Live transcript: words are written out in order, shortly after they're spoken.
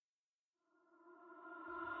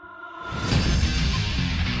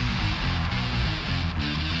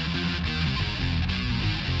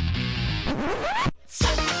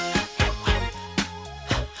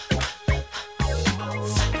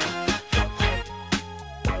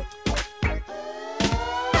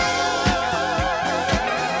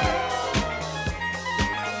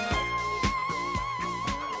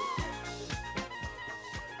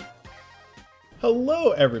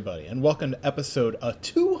Hello, everybody, and welcome to episode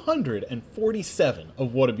 247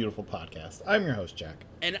 of What a Beautiful Podcast. I'm your host, Jack.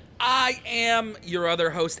 And I am your other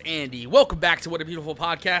host, Andy. Welcome back to What a Beautiful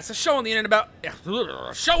Podcast, a show on the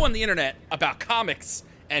internet about comics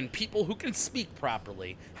and people who can speak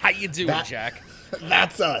properly. How you doing, Jack?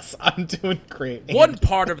 That's us. I'm doing great. Andy. One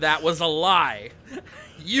part of that was a lie.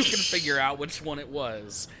 You can figure out which one it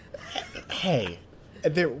was. Hey,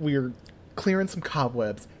 we're clearing some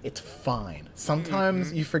cobwebs. It's fine.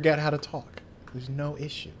 Sometimes you forget how to talk. There's no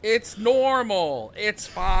issue. It's normal. It's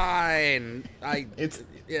fine. It's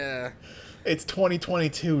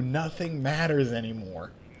 2022. Nothing matters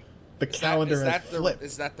anymore. The calendar has flipped.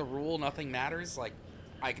 Is that the rule? Nothing matters? Like,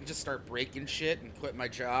 I can just start breaking shit and quit my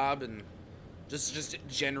job and just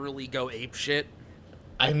generally go ape shit?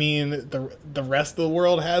 I mean, the rest of the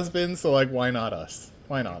world has been, so, like, why not us?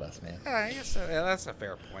 Why not us, man? I guess that's a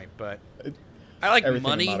fair point, but I like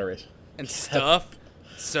money and stuff,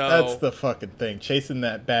 so... That's the fucking thing. Chasing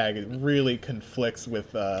that bag, it really conflicts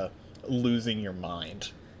with losing your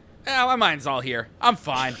mind. My mind's all here. I'm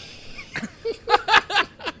fine.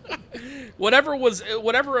 Whatever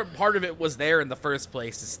part of it was there in the first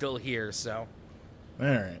place is still here, so...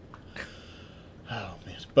 Alright. Oh,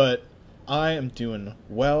 man. But I am doing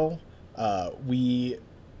well. We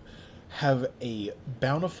have a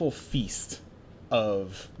bountiful feast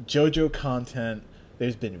of JoJo content.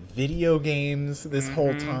 There's been video games this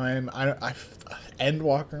whole time.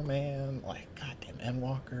 Endwalker, man, like goddamn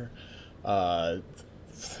Endwalker.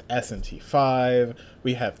 SNT5.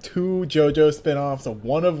 We have 2 JoJo spin-offs,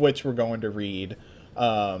 one of which we're going to read.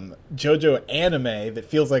 JoJo anime that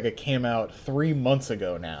feels like it came out 3 months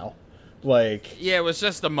ago now. Like, yeah, it was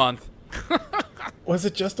just a month. Was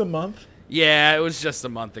it just a month? Yeah, it was just a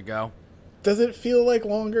month ago. Does it feel like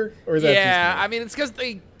longer? Or is that just me? I mean, it's because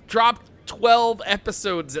they dropped 12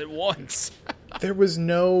 episodes at once. There was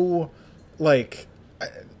no, like,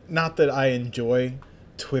 not that I enjoy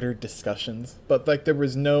Twitter discussions, but, like, there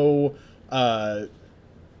was no,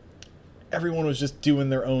 everyone was just doing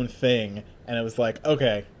their own thing, and it was like,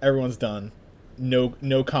 okay, everyone's done.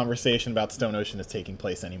 No conversation about Stone Ocean is taking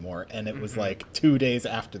place anymore, and it was, like, 2 days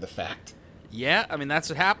after the fact. Yeah, I mean, that's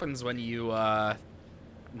what happens when you,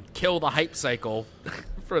 kill the hype cycle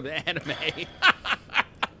for the anime.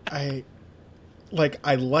 I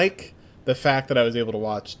like the fact that I was able to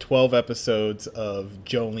watch 12 episodes of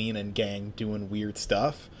Jolene and gang doing weird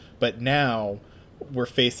stuff, but now we're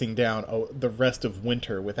facing down the rest of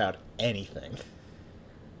winter without anything.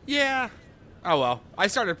 Yeah. Oh, well. I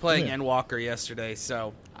started playing Endwalker yesterday,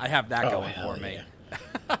 so I have that going for me.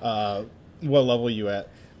 Yeah. What level are you at?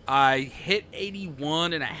 I hit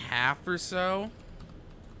 81 and a half or so.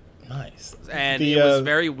 Nice. And it was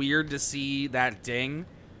very weird to see that ding.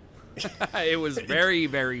 It was very,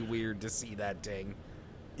 very weird to see that ding.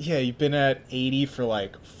 Yeah, you've been at 80 for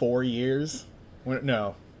like 4 years.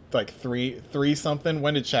 No, like three something.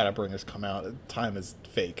 When did Shadowbringers come out? Time is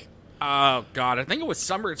fake. Oh God, I think it was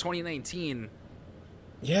summer 2019.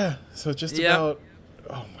 Yeah, so just about.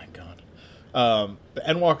 Oh my God. The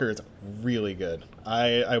Endwalker is really good.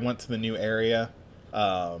 I went to the new area,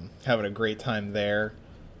 having a great time there.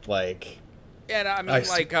 Like, and I mean,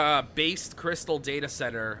 based Crystal Data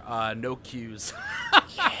Center, no queues.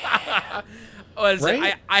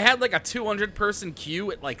 Right? I had like a 200-person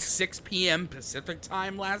queue at like 6 p.m. Pacific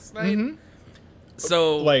time last night. Mm-hmm.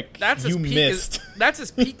 So like, that's you missed. That's as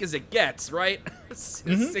peak as it gets, right?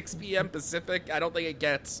 6 p.m. Pacific. I don't think it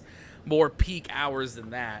gets more peak hours than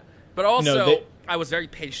that. But also, I was very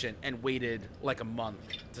patient and waited like a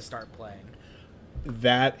month to start playing.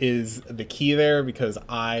 That is the key there, because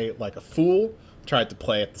I, like a fool, tried to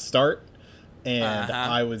play at the start, and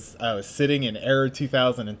I was sitting in Error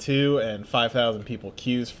 2002 and 5,000 people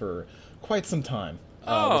queues for quite some time,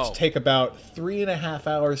 which take about 3.5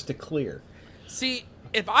 hours to clear. See,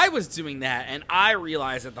 if I was doing that and I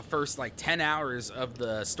realized that the first like 10 hours of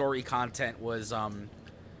the story content was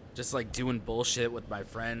just like doing bullshit with my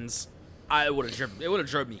friends, it would have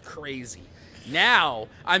driven me crazy. Now,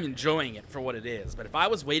 I'm enjoying it for what it is. But if I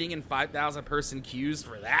was waiting in 5,000-person queues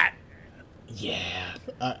for that... Yeah.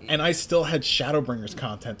 And I still had Shadowbringers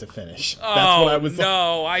content to finish. Oh, that's what I was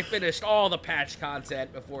no. I finished all the patch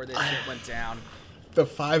content before this shit went down. The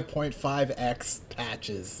 5.5x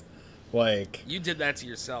patches. Like... You did that to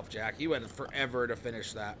yourself, Jack. You had forever to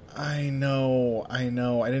finish that. I know. I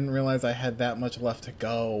didn't realize I had that much left to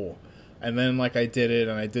go. And then, like, I did it,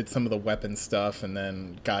 and I did some of the weapon stuff, and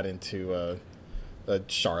then got into... the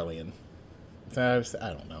Charlian. I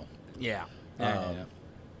don't know. Yeah.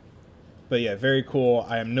 But yeah, very cool.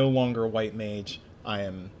 I am no longer a white mage. I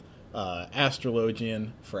am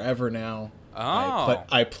Astrologian forever now. Oh.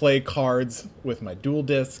 I play cards with my dual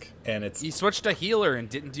disc, and it's... You switched to healer and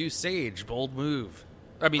didn't do Sage. Bold move.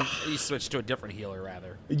 I mean, you switched to a different healer,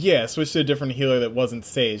 rather. Yeah, switched to a different healer that wasn't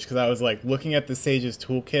Sage, because I was, like, looking at the Sage's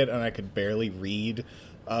toolkit, and I could barely read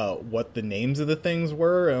what the names of the things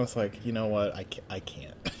were, and I was like, you know what, I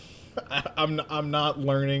can't. I'm not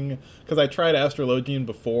learning, because I tried Astrologian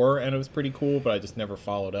before, and it was pretty cool, but I just never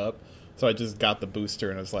followed up. So I just got the booster,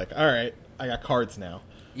 and I was like, all right, I got cards now.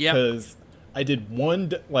 Yeah. Because I did one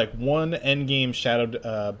endgame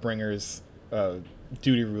Shadow Bringers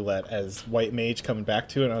duty roulette as White Mage coming back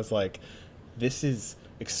to it, and I was like, this is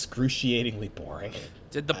excruciatingly boring.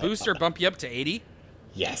 Did the booster bump you up to 80?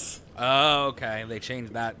 Yes. Oh, okay. They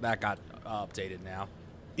changed that. That got updated now.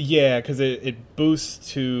 Yeah, because it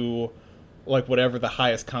boosts to like whatever the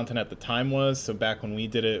highest content at the time was. So back when we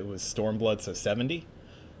did it, it was Stormblood, so 70.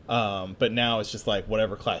 But now it's just like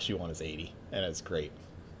whatever class you want is 80, and it's great.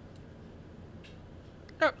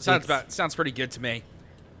 Oh, sounds pretty good to me.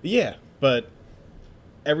 Yeah, but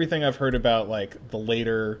everything I've heard about like the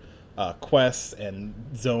later quests and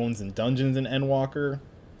zones and dungeons in Endwalker,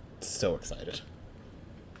 so excited.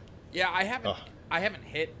 Yeah, I haven't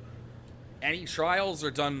hit any trials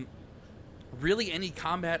or done really any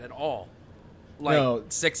combat at all. Like no,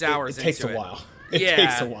 6 hours. It takes into a while. It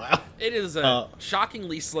takes a while. It is a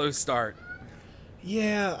shockingly slow start.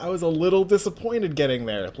 Yeah, I was a little disappointed getting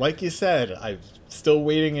there. Like you said, I'm still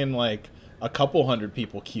waiting in like a couple hundred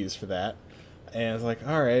people queues for that. And I was like,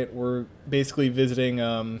 all right, we're basically visiting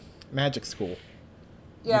magic school.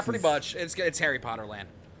 Yeah, pretty much. It's Harry Potter land.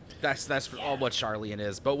 That's all what Charlian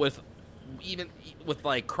is. But with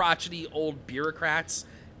like crotchety old bureaucrats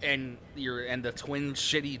and the twin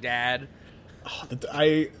shitty dad. Oh,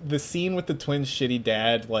 the scene with the twin shitty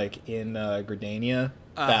dad, like in Gridania,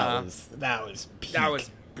 that was peak. That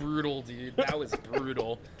was brutal, dude. That was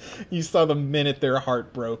brutal. You saw the minute their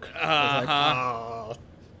heart broke. Like, oh,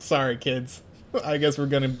 sorry, kids. I guess we're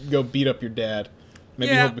gonna go beat up your dad.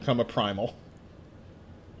 Maybe he'll become a primal.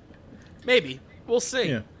 Maybe. We'll see.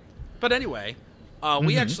 Yeah. But anyway,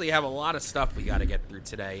 we actually have a lot of stuff we got to get through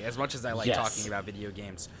today. As much as I like talking about video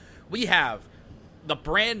games, we have the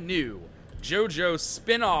brand new JoJo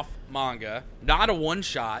spin-off manga, not a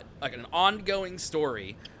one-shot, like an ongoing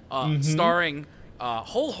story, starring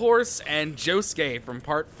Whole Horse and Josuke from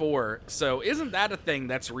Part 4. So isn't that a thing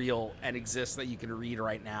that's real and exists that you can read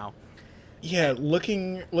right now? Yeah,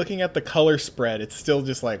 looking at the color spread, it's still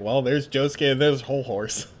just like, well, there's Josuke and there's Whole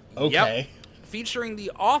Horse. Okay. Yep. Featuring the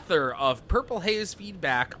author of Purple Haze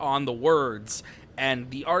Feedback on the words and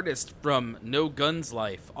the artist from No Guns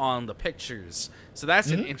Life on the pictures. So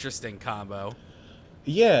that's an interesting combo.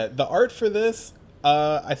 Yeah, the art for this,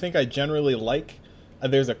 I think I generally like.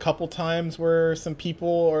 There's a couple times where some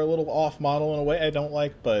people are a little off model in a way I don't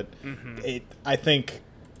like, but I think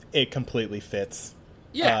it completely fits.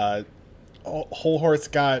 Yeah. Whole Horse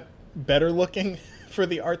got better looking for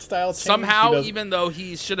the art style change. Somehow, even though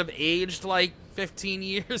he should have aged like 15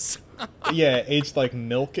 years. Yeah, aged like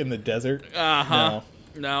milk in the desert. No.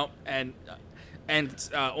 And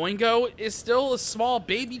Oingo is still a small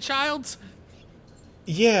baby child.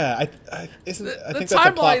 Yeah, I think that's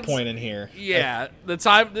a plot point in here. Yeah, there's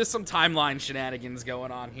some timeline shenanigans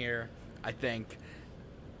going on here, I think.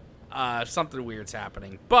 Something weird's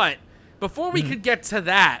happening. But before we could get to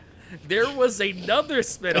that, there was another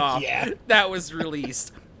spinoff that was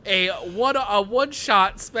released. A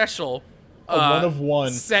one-shot special. One of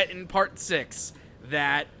one. Set in Part 6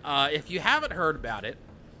 that, if you haven't heard about it,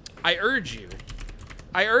 I urge you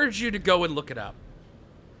to go and look it up.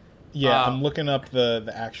 Yeah, I'm looking up the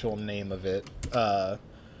actual name of it, because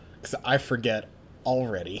I forget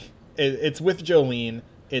already. It's with Jolene.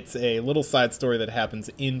 It's a little side story that happens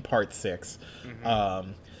in Part 6.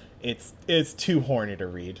 It's too horny to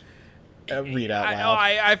read out loud.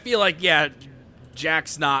 I feel like,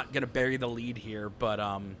 Jack's not going to bury the lead here, but,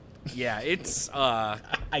 it's... I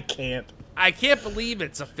can't believe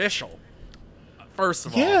it's official, first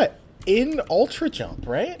of all. Yeah, in Ultra Jump,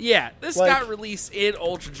 right? Yeah, this got released in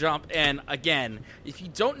Ultra Jump, and again, if you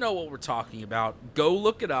don't know what we're talking about, go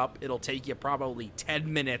look it up. It'll take you probably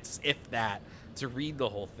 10 minutes, if that, to read the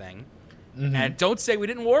whole thing. And don't say we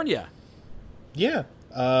didn't warn you. Yeah.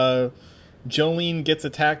 Jolene gets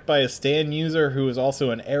attacked by a Stan user who is also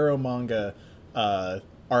an Arrow manga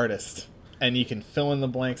artist, and you can fill in the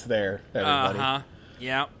blanks there, everybody.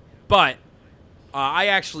 Yeah, but I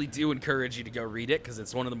actually do encourage you to go read it because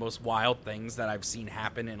it's one of the most wild things that I've seen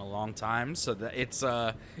happen in a long time. So that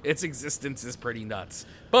its existence is pretty nuts.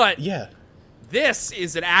 But this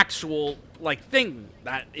is an actual like thing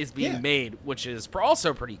that is being made, which is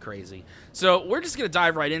also pretty crazy. So we're just gonna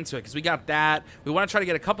dive right into it because we got that. We want to try to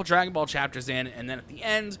get a couple Dragon Ball chapters in, and then at the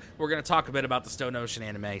end we're gonna talk a bit about the Stone Ocean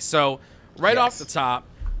anime. So off the top,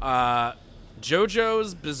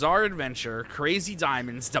 JoJo's Bizarre Adventure: Crazy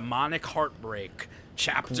Diamonds, Demonic Heartbreak,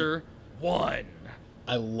 Chapter 1.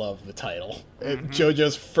 I love the title.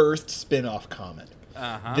 JoJo's first spin-off comic.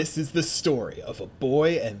 This is the story of a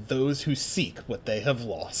boy and those who seek what they have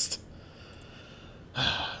lost.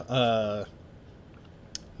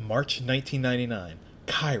 March 1999,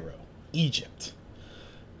 Cairo, Egypt.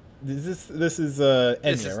 This is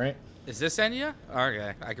Enya, right? Is this Enya?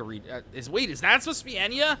 Okay, I can read. Wait, is that supposed to be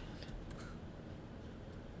Enya?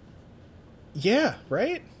 Yeah,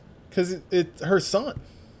 right? Because it's her son.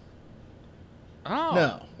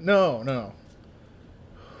 Oh. No.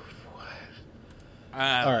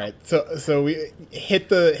 All right, so we hit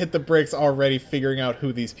the bricks already, figuring out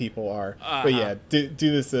who these people are. But yeah, do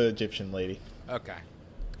this Egyptian lady. Okay.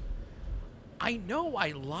 I know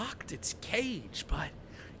I locked its cage, but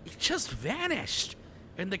it just vanished,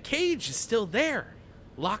 and the cage is still there,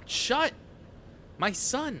 locked shut. My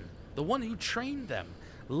son, the one who trained them,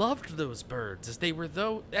 loved those birds as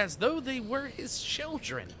though they were his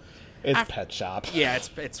children. It's Pet Shop. Yeah,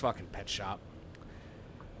 it's fucking Pet Shop.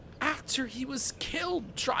 After he was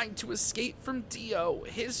killed trying to escape from Dio,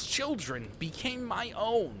 his children became my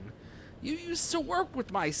own. You used to work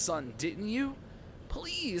with my son, didn't you?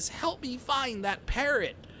 Please help me find that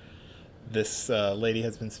parrot. This lady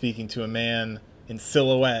has been speaking to a man in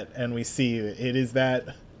silhouette, and we see it is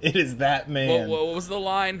that man. What was the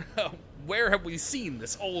line? Where have we seen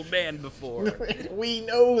this old man before? We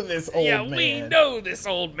know this old man. Yeah, we know this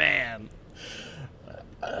old man.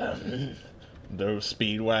 Those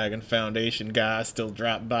Speedwagon Foundation guys still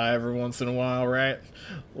drop by every once in a while, right?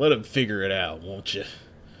 Let them figure it out, won't you?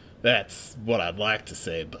 That's what I'd like to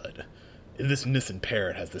say, but if this missing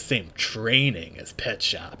parrot has the same training as Pet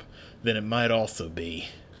Shop, then it might also be.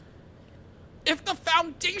 If the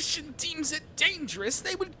Foundation deems it dangerous,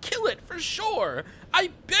 they would kill it for sure.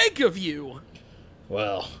 I beg of you.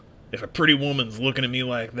 Well, if a pretty woman's looking at me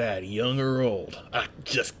like that, young or old, I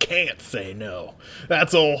just can't say no.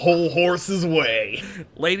 That's a whole horse's way.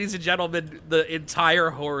 Ladies and gentlemen, the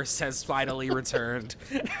entire horse has finally returned.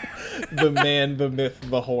 The man, the myth,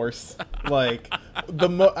 the horse. Like,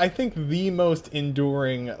 I think the most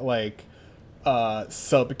enduring, like,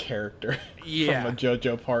 sub-character from a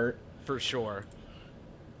JoJo part. For sure.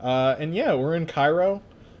 And yeah, we're in Cairo.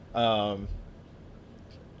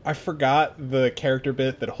 I forgot the character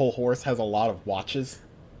bit that Whole Horse has a lot of watches.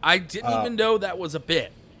 I didn't even know that was a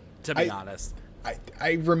bit, to be honest.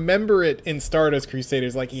 I remember it in Stardust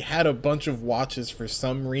Crusaders, like he had a bunch of watches for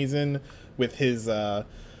some reason with his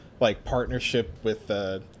like partnership with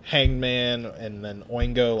Hangman and then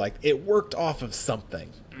Oingo. Like it worked off of something.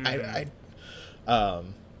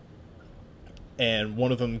 And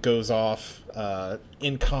one of them goes off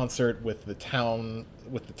in concert with the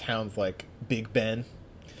town's like Big Ben.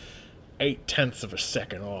 0.8 of a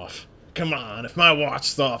second off. Come on, if my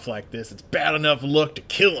watch's off like this, it's bad enough luck to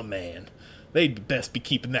kill a man. They'd best be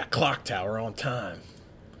keeping that clock tower on time.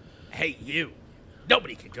 Hey, you.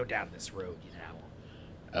 Nobody can go down this road, you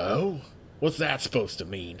know. Oh? What's that supposed to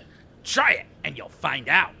mean? Try it, and you'll find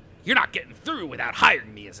out. You're not getting through without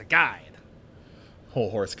hiring me as a guide.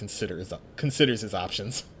 Whole Horse considers his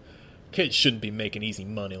options. Kids shouldn't be making easy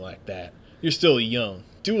money like that. You're still young.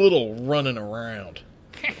 Do a little running around.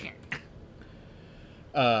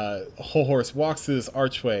 Whole Horse walks through this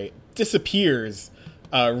archway, disappears,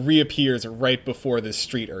 reappears right before this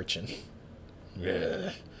street urchin.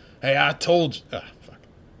 Hey, I told you. Fuck.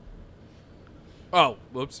 Oh,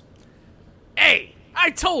 whoops. Hey, I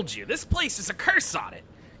told you, this place is a curse on it.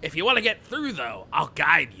 If you want to get through, though, I'll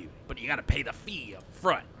guide you, but you gotta pay the fee up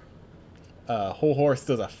front. Whole Horse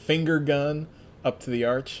does a finger gun up to the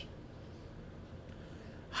arch.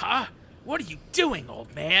 Huh? What are you doing,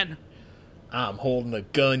 old man? I'm holding a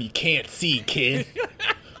gun you can't see, kid.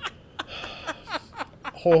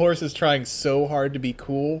 Whole Horse is trying so hard to be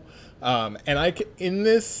cool. And in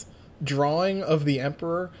this drawing of the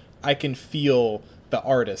Emperor, I can feel the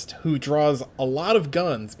artist who draws a lot of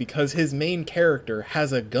guns because his main character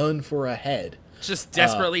has a gun for a head. Just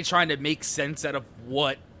desperately trying to make sense out of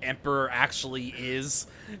what Emperor actually is.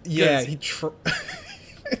 Yeah,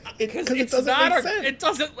 Because it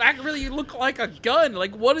doesn't really look like a gun.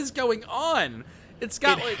 Like, what is going on? It's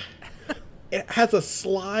got it has a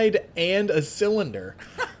slide and a cylinder.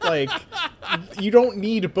 Like, you don't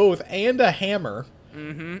need both, and a hammer.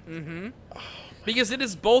 Oh Because it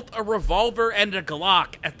is both a revolver and a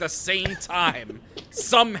Glock at the same time.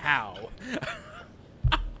 Somehow.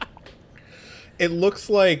 It looks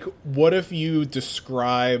like, what if you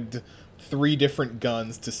described 3 different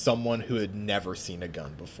guns to someone who had never seen a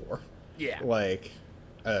gun before? Yeah. Like,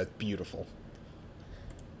 beautiful.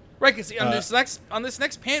 Right, because on this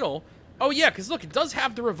next panel, oh yeah, because look, it does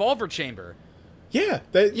have the revolver chamber. Yeah,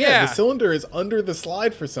 the cylinder is under the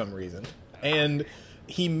slide for some reason. And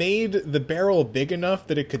he made the barrel big enough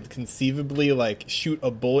that it could conceivably, like, shoot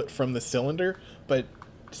a bullet from the cylinder, but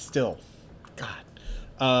still,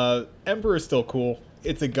 God. Emperor is still cool.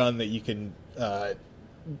 It's a gun that you can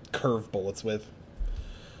curve bullets with.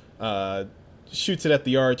 Shoots it at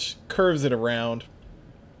the arch, curves it around,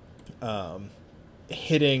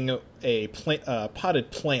 hitting a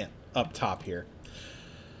potted plant up top here.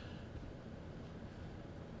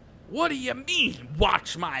 What do you mean,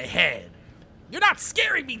 watch my head? You're not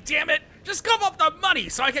scaring me, damn it! Just come up the money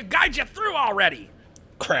so I can guide you through already!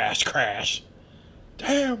 Crash, crash.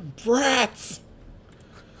 Damn brats!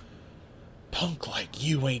 Punk like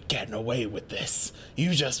you ain't getting away with this.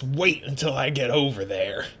 You just wait until I get over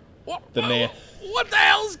there. What the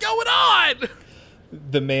hell's going on?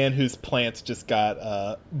 The man whose plants just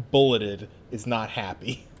got bulleted is not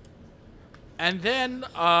happy. And then,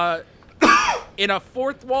 in a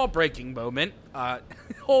fourth wall breaking moment,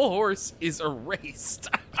 Whole Horse is erased.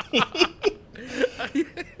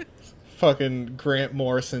 Fucking Grant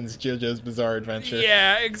Morrison's JoJo's Bizarre Adventure.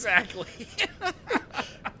 Yeah, exactly.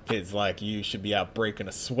 Kids like you should be out breaking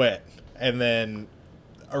a sweat. And then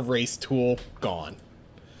erase tool, gone.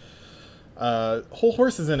 Whole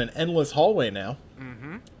Horse is in an endless hallway now.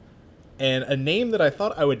 Mm-hmm. And a name that I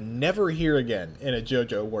thought I would never hear again in a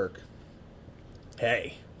JoJo work.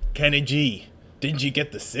 Hey, Kenny G, didn't you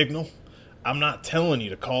get the signal? I'm not telling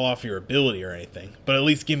you to call off your ability or anything, but at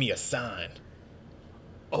least give me a sign.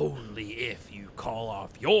 Only if you call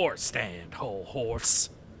off your stand, Whole Horse.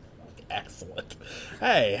 Excellent.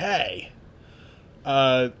 Hey.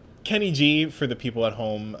 Kenny G, for the people at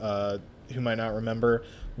home who might not remember,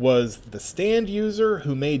 was the stand user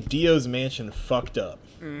who made Dio's mansion fucked up.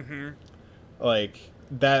 Mm-hmm. Like,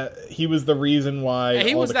 that, he was the reason why...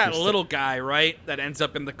 He was that little guy, right? That ends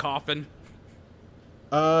up in the coffin?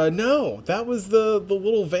 No. That was the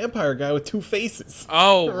little vampire guy with 2 faces.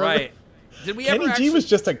 Oh, right. Did we Kenny G was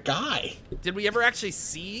just a guy. Did we ever actually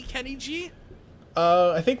see Kenny G?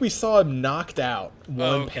 I think we saw him knocked out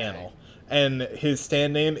one panel. And his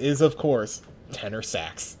stand name is, of course, Tenor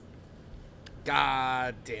Sax.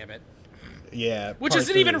 God damn it. Yeah. Which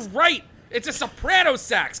isn't even right. It's a soprano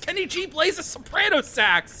sax. Kenny G plays a soprano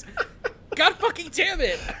sax. God fucking damn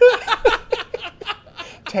it.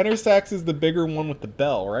 Tenor sax is the bigger one with the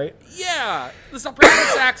bell, right? Yeah. The soprano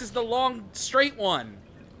sax is the long, straight one.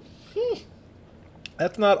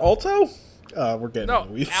 That's not alto? We're getting in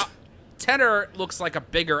the weeds. Tenor looks like a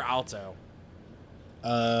bigger alto.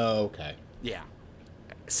 Okay. Yeah.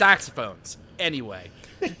 Saxophones. Anyway.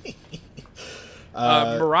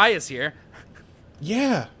 Mariah's here.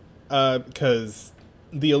 Yeah. Because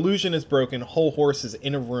the illusion is broken. Whole Horse is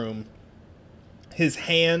in a room. His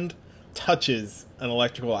hand touches an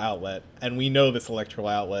electrical outlet, and we know this electrical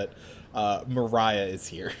outlet. Mariah is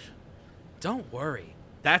here. Don't worry.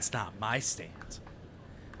 That's not my stand.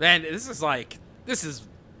 Man, this is...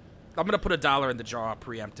 I'm gonna put $1 in the jar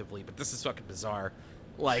preemptively, but this is fucking bizarre.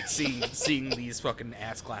 Like, seeing these fucking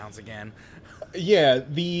ass clowns again. Yeah,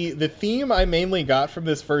 the theme I mainly got from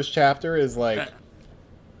this first chapter is, like...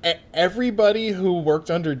 everybody who worked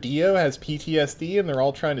under Dio has PTSD, and they're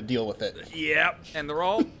all trying to deal with it. Yep, and they're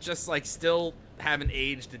all just, like, still haven't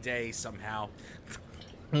aged a day somehow.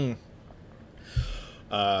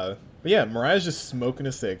 Yeah, Mariah's just smoking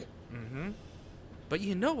a cig. Mm-hmm. But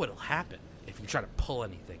you know what'll happen if you try to pull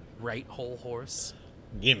anything, right, Whole Horse?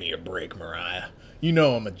 Give me a break, Mariah. You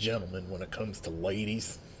know I'm a gentleman when it comes to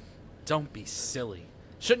ladies. Don't be silly.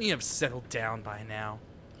 Shouldn't you have settled down by now?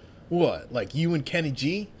 What, like you and Kenny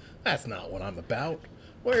G? That's not what I'm about.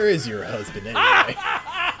 Where is your husband anyway?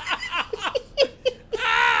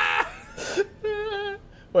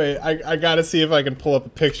 Wait, I gotta see if I can pull up a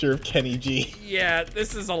picture of Kenny G. Yeah,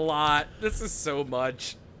 this is a lot. This is so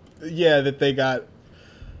much. Yeah, that they got...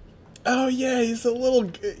 Oh yeah, he is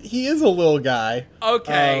a little guy.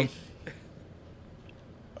 Okay.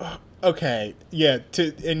 Okay, yeah,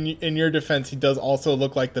 in your defense, he does also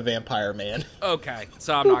look like the Vampire Man. Okay,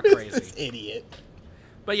 so I'm not crazy. This idiot.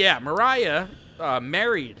 But yeah, Mariah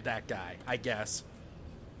married that guy, I guess.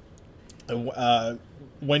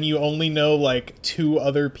 When you only know, like, 2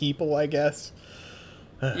 other people, I guess.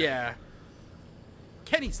 Yeah.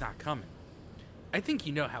 Kenny's not coming. I think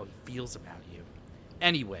you know how he feels about you.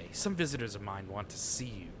 Anyway, some visitors of mine want to see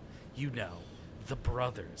you. You know, the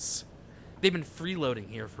brothers. They've been freeloading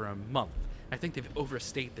here for a month. I think they've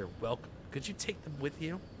overstayed their welcome. Could you take them with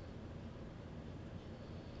you?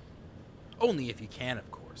 Only if you can, of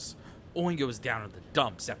course. Oingo is down in the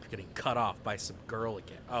dumps after getting cut off by some girl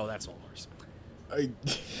again. Oh, that's all ours.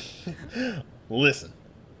 Listen.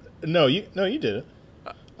 No, you did it.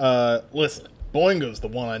 Listen. Boingo's the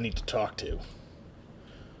one I need to talk to.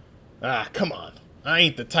 Ah, come on. I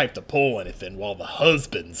ain't the type to pull anything while the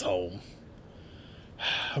husband's home.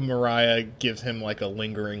 Mariah gives him like a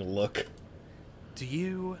lingering look. Do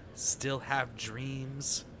you still have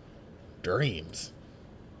dreams? Dreams?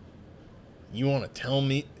 You want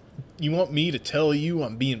me to tell you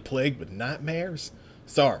I'm being plagued with nightmares?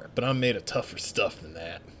 Sorry, but I'm made of tougher stuff than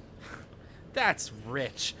that. That's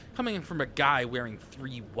rich, coming in from a guy wearing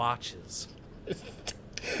 3 watches.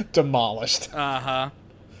 Demolished.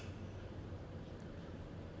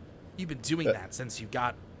 You've been doing that since you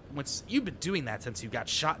got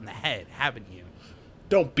shot in the head, haven't you?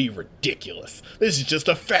 Don't be ridiculous. This is just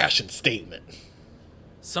a fashion statement.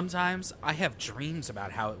 Sometimes I have dreams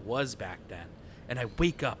about how it was back then, and I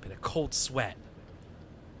wake up in a cold sweat.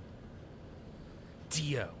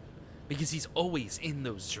 Dio, because he's always in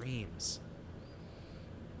those dreams.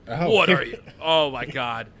 Oh. What are you? Oh my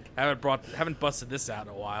God, haven't busted this out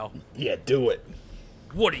in a while. Yeah, do it.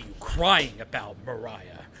 What are you crying about,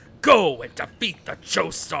 Mariah? Go and defeat the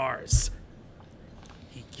Joestars!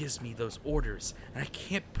 He gives me those orders, and I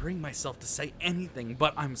can't bring myself to say anything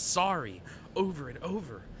but I'm sorry, over and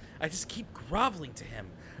over. I just keep groveling to him,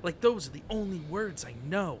 like those are the only words I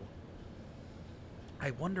know.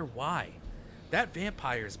 I wonder why. That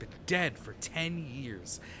vampire's been dead for 10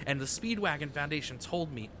 years, and the Speedwagon Foundation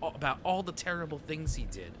told me about all the terrible things he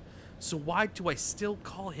did. So why do I still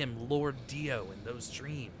call him Lord Dio in those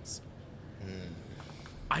dreams?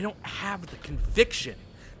 I don't have the conviction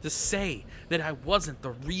to say that I wasn't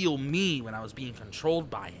the real me when I was being controlled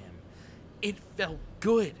by him. It felt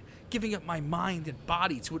good, giving up my mind and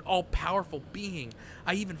body to an all-powerful being.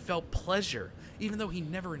 I even felt pleasure, even though he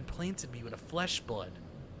never implanted me with a flesh blood.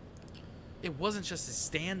 It wasn't just his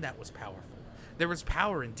stand that was powerful. There was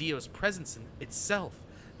power in Dio's presence in itself,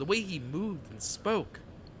 the way he moved and spoke.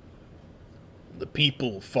 The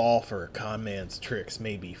people who fall for a con man's tricks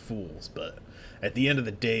may be fools, but at the end of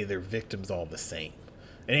the day, they're victims all the same.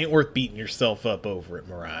 It ain't worth beating yourself up over it,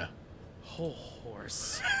 Mariah. Whole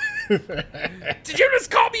horse. Did you just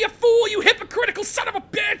call me a fool, you hypocritical son of a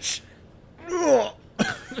bitch?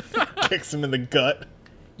 Kicks him in the gut.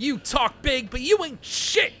 You talk big, but you ain't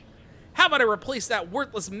shit. How about I replace that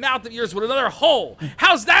worthless mouth of yours with another hole?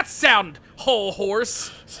 How's that sound, whole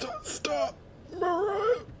horse? Stop,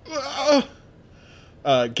 Mariah.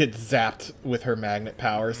 Gets zapped with her magnet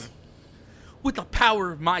powers. With the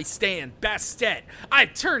power of my stand, Bastet, I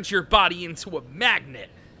turned your body into a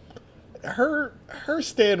magnet. Her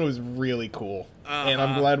stand was really cool, and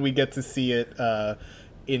I'm glad we get to see it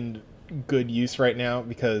in good use right now,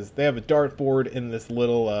 because they have a dartboard in this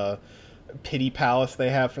little pity palace they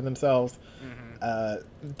have for themselves.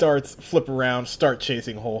 Darts flip around, start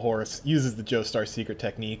chasing Whole Horse, uses the Joestar secret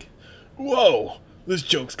technique. Whoa, this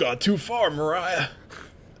joke's gone too far, Mariah.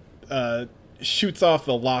 Shoots off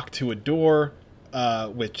the lock to a door,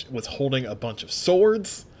 which was holding a bunch of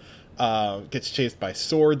swords. Gets chased by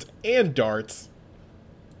swords and darts.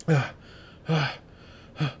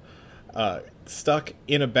 Stuck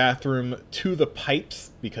in a bathroom to the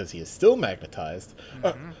pipes because he is still magnetized.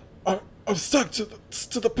 I'm stuck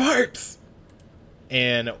to the pipes.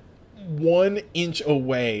 And 1 inch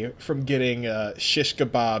away from getting shish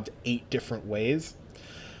kebabbed 8 different ways.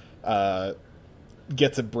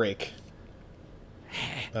 Gets a break.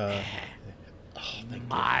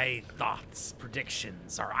 My thoughts,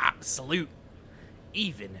 predictions are absolute.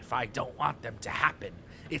 Even if I don't want them to happen,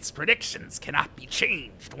 its predictions cannot be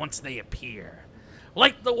changed once they appear.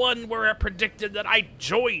 Like the one where I predicted that I'd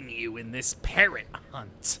join you in this parrot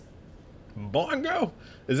hunt. Boingo?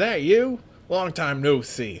 Is that you? Long time no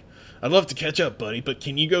see. I'd love to catch up, buddy, but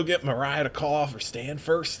can you go get Mariah to call off her stand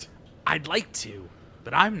first? I'd like to,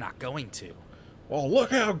 but I'm not going to. Well,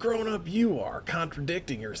 look how grown up you are,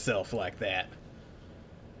 contradicting yourself like that.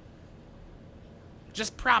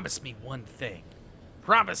 Just promise me one thing.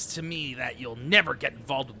 Promise to me that you'll never get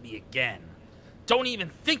involved with me again. Don't even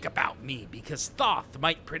think about me, because Thoth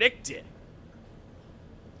might predict it.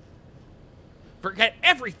 Forget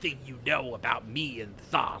everything you know about me and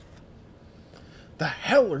Thoth. The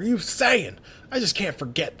hell are you saying? I just can't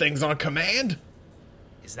forget things on command.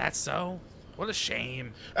 Is that so? What a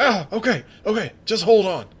shame. Okay, just hold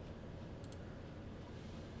on.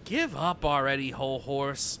 Give up already, Whole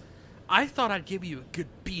Horse. I thought I'd give you a good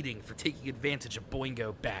beating for taking advantage of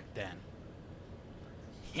Boingo back then.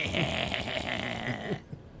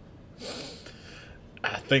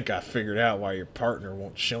 I think I figured out why your partner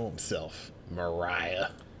won't show himself, Mariah.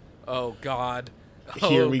 Oh, God.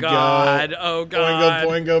 Here we God. go. Oh, God.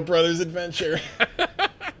 Boingo Boingo Brothers Adventure.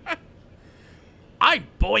 I'm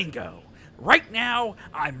Boingo. Right now,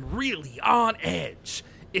 I'm really on edge.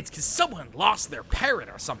 It's because someone lost their parrot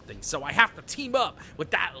or something, so I have to team up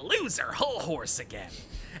with that loser Whole Horse again.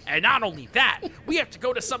 And not only that, we have to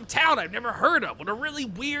go to some town I've never heard of with a really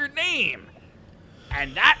weird name.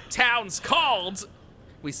 And that town's called...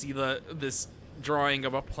 We see this drawing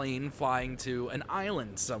of a plane flying to an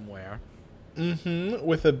island somewhere. Mm-hmm,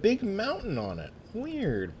 with a big mountain on it.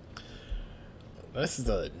 Weird. This is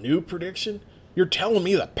a new prediction? You're telling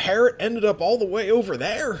me the parrot ended up all the way over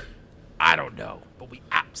there? I don't know, but we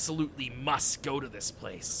absolutely must go to this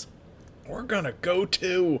place. We're gonna go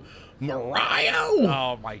to Mariah.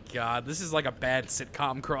 Oh my God, this is like a bad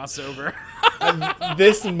sitcom crossover.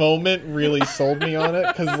 This moment really sold me on it,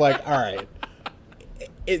 because, like, alright,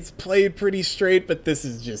 it's played pretty straight, but this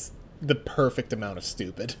is just the perfect amount of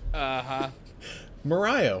stupid. Uh-huh.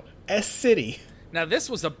 Mariah, S-City. Now, this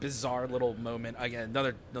was a bizarre little moment. Again,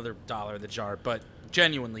 another dollar in the jar, but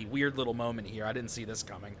genuinely weird little moment here. I didn't see this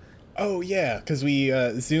coming. Oh, yeah, because we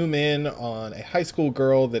zoom in on a high school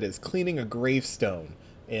girl that is cleaning a gravestone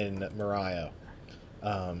in Mariah.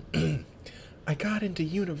 I got into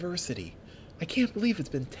university. I can't believe it's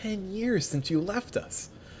been 10 years since you left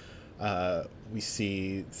us. We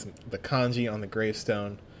see the kanji on the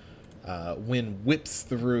gravestone. Wind whips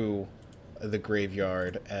through the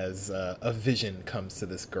graveyard as a vision comes to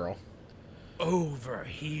this girl. Over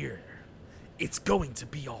here. It's going to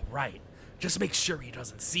be all right. Just make sure he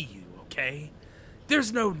doesn't see you, okay?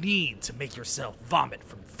 There's no need to make yourself vomit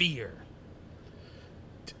from fear.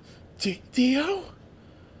 Dio?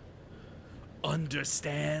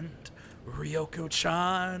 Understand,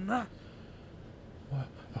 Ryoko-chan?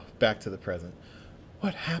 Back to the present.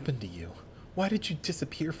 What happened to you? Why did you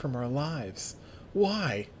disappear from our lives?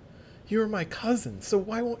 Why? You're my cousin, so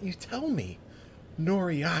why won't you tell me?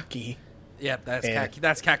 Noriaki. Yep,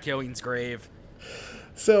 that's Kakyoin's grave.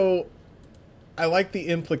 So, I like the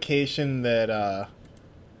implication that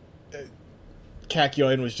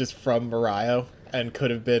Kakyoin was just from Mariah and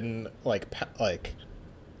could have been around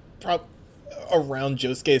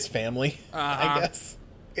Josuke's family, I guess.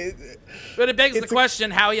 But it begs the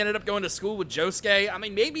question how he ended up going to school with Josuke. Jotaro. I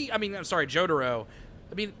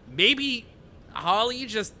mean, maybe Holly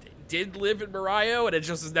just did live in Mariah and it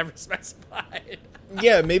just was never specified.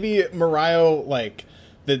 Yeah, maybe Mariah, like,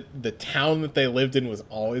 the town that they lived in was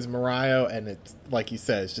always Mariah, and it's, like you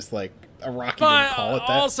said, it's just like Araki didn't call it that.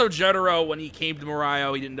 Also, Jotaro, when he came to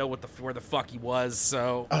Mariah, he didn't know where the fuck he was,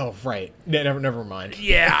 so... Oh, right. Never mind.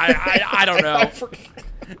 Yeah, I don't know.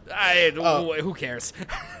 Who cares?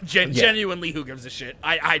 Genuinely, who gives a shit?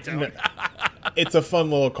 I don't. No, it's a fun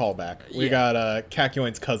little callback. We Yeah. got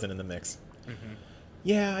Kakyoin's cousin in the mix. Mm-hmm.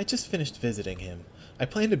 Yeah, I just finished visiting him. I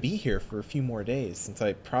plan to be here for a few more days, since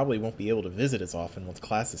I probably won't be able to visit as often once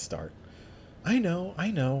classes start. I know.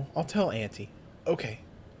 I'll tell Auntie. Okay,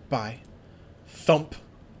 bye. Thump.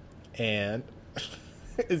 And...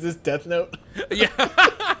 Is this Death Note? Yeah.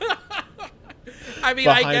 I mean,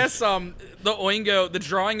 I guess the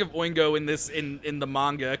drawing of Oingo in the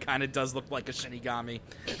manga kind of does look like a Shinigami.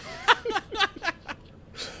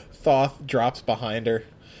 Thoth drops behind her,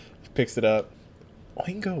 picks it up.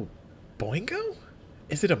 Oingo Boingo?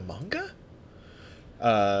 Is it a manga?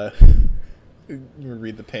 You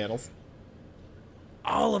read the panels.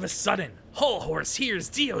 All of a sudden, Whole Horse hears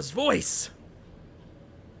Dio's voice.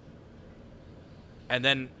 And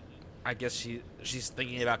then, I guess she's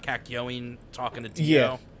thinking about Kakyoin talking to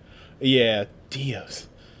Dio. Yeah, Dio's.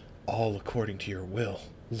 All according to your will,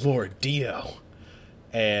 Lord Dio.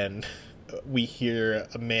 And we hear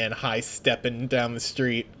a man high-stepping down the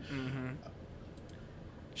street. Mm-hmm.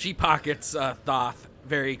 She pockets Thoth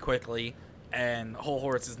very quickly, and Whole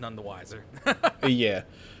Horse is none the wiser. Yeah.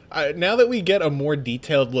 Now that we get a more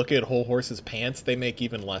detailed look at Whole Horse's pants, they make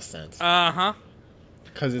even less sense. Uh-huh.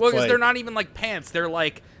 Because they're not even like pants. They're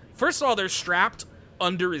like, first of all, they're strapped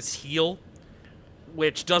under his heel,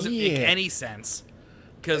 which doesn't make any sense.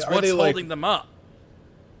 Because what's holding them up?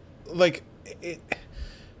 Like,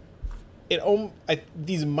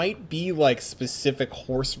 these might be like specific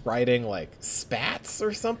horse riding, like spats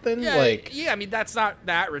or something. Yeah, I mean that's not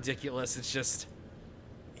that ridiculous. It's just,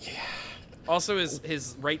 yeah. Also,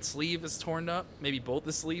 his right sleeve is torn up. Maybe both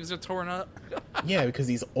the sleeves are torn up. Yeah, because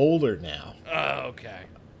he's older now. Oh, okay.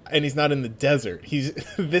 and he's not in the desert.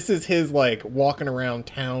 This is his, like, walking around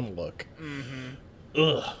town look.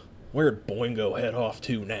 Ugh, where'd Boingo head off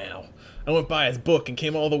to now? I went by his book and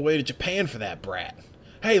came all the way to Japan for that brat.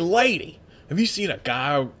 Hey, lady, have you seen a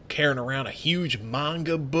guy carrying around a huge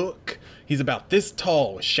manga book? He's about this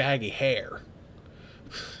tall with shaggy hair.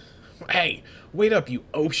 Hey, wait up, you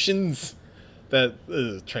oceans.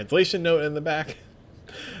 That translation note in the back.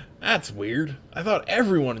 That's weird. I thought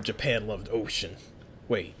everyone in Japan loved ocean.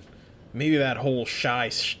 Wait, maybe that whole shy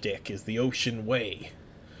shtick is the ocean way.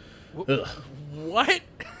 Ugh. What?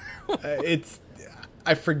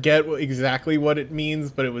 I forget exactly what it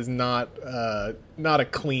means, but it was not a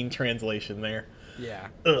clean translation there. Yeah.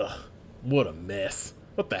 Ugh, what a mess.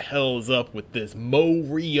 What the hell is up with this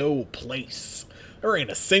Morio place? There ain't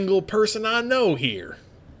a single person I know here.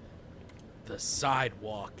 The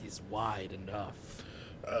sidewalk is wide enough.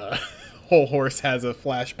 Whole Horse has a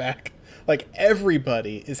flashback. Like,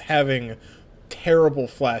 everybody is having terrible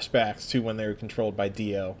flashbacks to when they were controlled by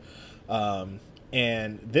Dio.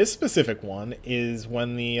 And this specific one is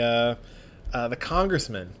when the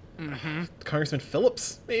congressman, Congressman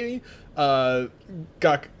Phillips, maybe, got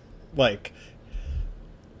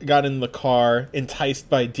in the car, enticed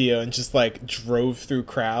by Dio, and just, like, drove through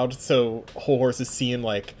crowd. So Whole Horse is seeing,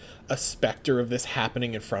 like, a specter of this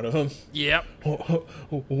happening in front of him. Yep.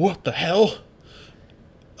 What the hell?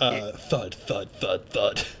 Thud, thud, thud,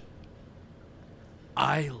 thud.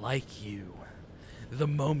 I like you. The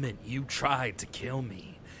moment you tried to kill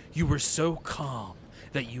me, you were so calm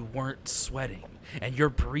that you weren't sweating, and your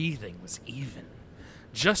breathing was even.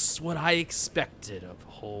 Just what I expected of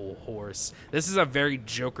Whole Horse. This is a very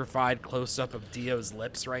Joker-fied close-up of Dio's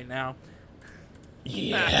lips right now.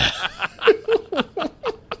 Yeah.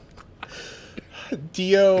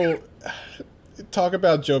 Dio, talk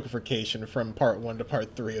about Jokerification from part 1 to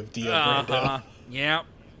part 3 of Dio Brando. Yep.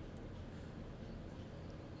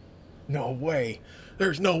 No way.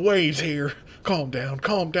 There's no ways here. Calm down,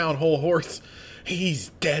 Whole Horse. He's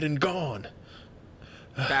dead and gone.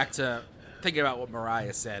 Back to thinking about what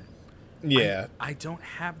Mariah said. Yeah. I don't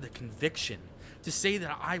have the conviction to say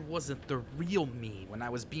that I wasn't the real me when I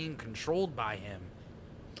was being controlled by him.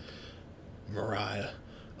 Mariah,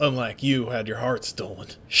 unlike you, had your heart stolen.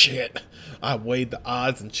 Shit. I weighed the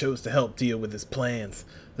odds and chose to help Dio with his plans.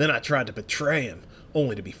 Then I tried to betray him,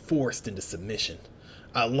 only to be forced into submission.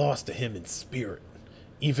 I lost to him in spirit.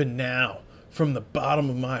 Even now, from the bottom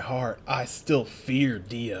of my heart, I still fear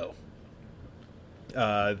Dio.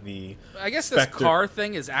 I guess this car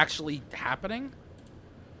thing is actually happening?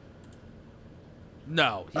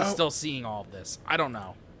 No, he's still seeing all of this. I don't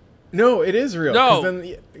know. No, it is real. No.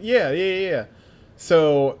 Then, yeah.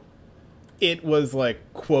 So, it was,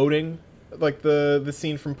 like, quoting, like, the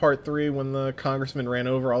scene from part 3 when the congressman ran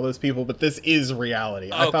over all those people, but this is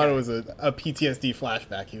reality. Okay. I thought it was a PTSD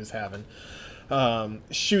flashback he was having.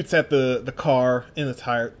 Shoots at the car in the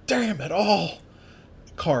tire. Damn it all!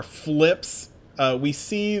 Car flips. We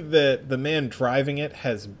see that the man driving it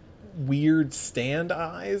has weird stand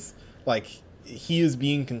eyes. Like, he is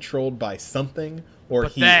being controlled by something, or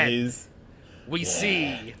but he is. We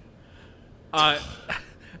see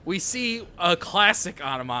a classic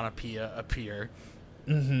onomatopoeia appear.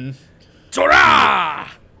 Mm-hmm.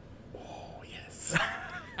 Torah! Oh, yes.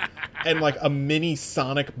 And, like, a mini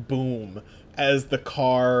sonic boom as the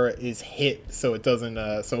car is hit, so it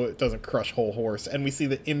doesn't crush Whole Horse. And we see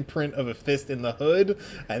the imprint of a fist in the hood.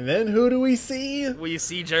 And then who do we see? We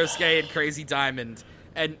see Josuke and Crazy Diamond.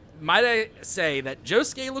 And might I say that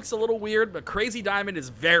Josuke looks a little weird, but Crazy Diamond is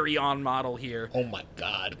very on model here. Oh my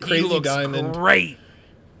god, Crazy Diamond, great.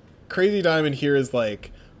 Crazy Diamond here is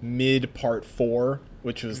like mid part 4,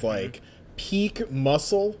 which was like peak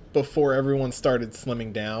muscle before everyone started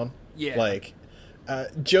slimming down. Yeah, like.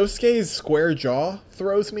 Josuke's square jaw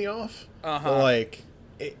throws me off. Like,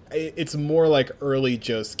 it's more like early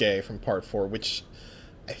Josuke from Part 4, which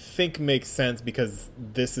I think makes sense because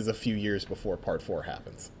this is a few years before Part 4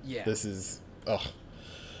 happens. Yeah. This is...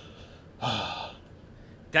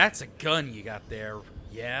 That's a gun you got there,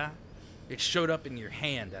 yeah? It showed up in your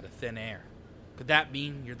hand out of thin air. Could that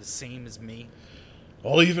mean you're the same as me?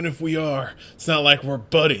 Well, even if we are, it's not like we're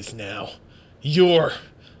buddies now. You're...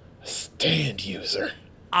 a stand user.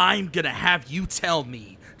 I'm gonna have you tell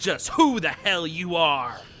me just who the hell you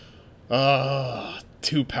are.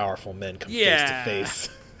 Two powerful men come face to face.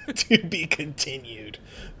 To be continued.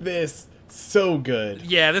 This so good.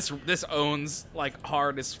 Yeah, this owns like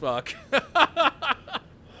hard as fuck.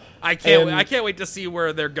 I can't wait to see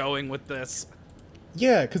where they're going with this.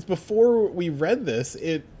 Yeah, because before we read this,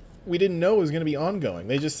 we didn't know it was going to be ongoing.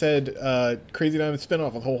 They just said Crazy Diamond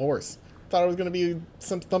spinoff with Whole Horse. thought it was going to be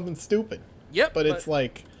something stupid. Yep. But it's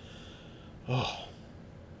like,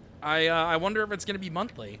 I wonder if it's going to be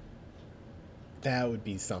monthly. That would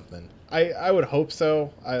be something. I would hope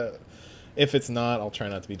so. If it's not, I'll try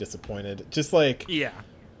not to be disappointed. Just like, yeah.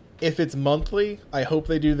 If it's monthly, I hope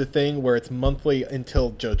they do the thing where it's monthly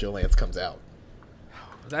until JoJo Lance comes out.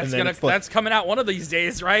 That's coming out one of these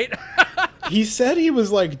days, right? He said he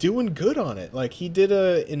was like doing good on it. Like he did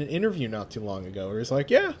in an interview not too long ago where he's like,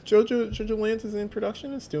 yeah, JoJo Lance is in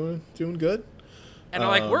production. It's doing good. And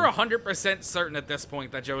we're 100% certain at this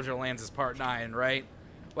point that JoJo Lance is Part 9, right?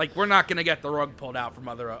 Like, we're not going to get the rug pulled out from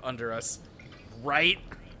under us, right?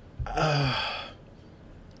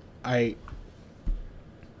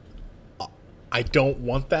 I don't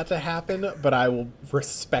want that to happen, but I will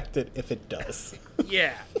respect it if it does.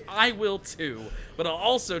 Yeah, I will too. But I'll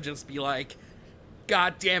also just be like,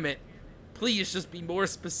 God damn it, please just be more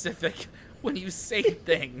specific when you say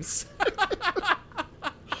things.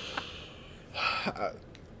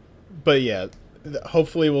 But yeah,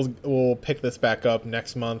 hopefully we'll pick this back up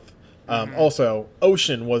next month. Also,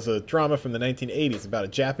 Ocean was a drama from the 1980s about a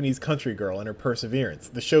Japanese country girl and her perseverance.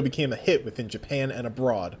 The show became a hit within Japan and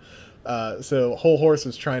abroad. So Whole Horse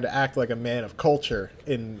was trying to act like a man of culture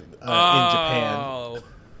in Japan.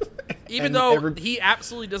 Even though he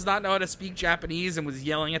absolutely does not know how to speak Japanese and was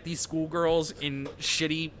yelling at these schoolgirls in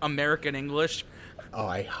shitty American English. Oh,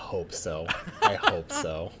 I hope so. I hope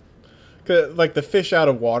so. 'Cause, like, the fish out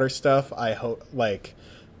of water stuff, I hope, like,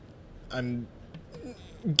 I'm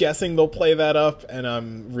guessing they'll play that up, and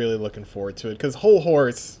I'm really looking forward to it. Because Whole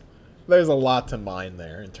Horse, there's a lot to mine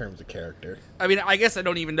there in terms of character. I mean, I guess I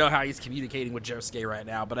don't even know how he's communicating with Josuke right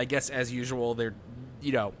now, but I guess, as usual, they're,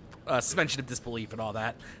 suspension of disbelief and all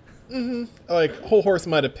that. Mm-hmm. Like, Whole Horse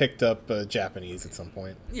might have picked up Japanese at some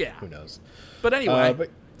point. Yeah. Who knows? But anyway,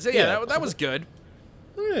 that was good.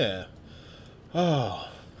 Yeah. Oh,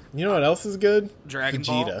 you know what else is good? Dragon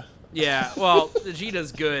Vegeta. Ball. Yeah, well,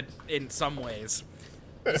 Vegeta's good in some ways.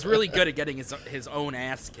 He's really good at getting his own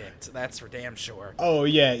ass kicked. That's for damn sure. Oh,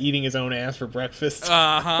 yeah, eating his own ass for breakfast.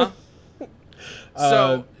 Uh-huh.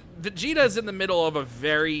 So, Vegeta's in the middle of a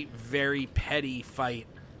very, very petty fight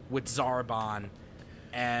with Zarbon.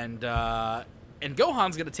 And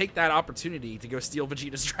Gohan's going to take that opportunity to go steal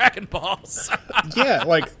Vegeta's Dragon Balls. Yeah,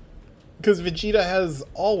 like, because Vegeta has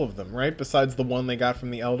all of them, right? Besides the one they got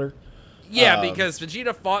from the Elder. Yeah, because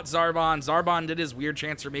Vegeta fought Zarbon. Zarbon did his weird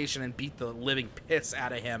transformation and beat the living piss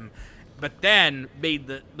out of him. But then made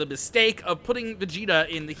the mistake of putting Vegeta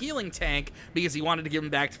in the healing tank because he wanted to give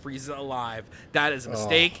him back to Frieza alive. That is a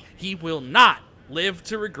mistake he will not live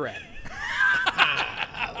to regret.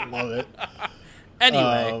 I love it.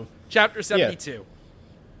 Anyway, Chapter 72. Yeah.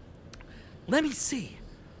 Let me see.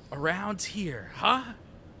 Around here, huh?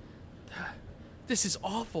 This is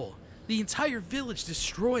awful. The entire village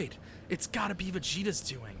destroyed. It's gotta be Vegeta's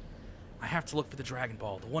doing. I have to look for the Dragon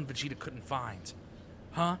Ball, the one Vegeta couldn't find.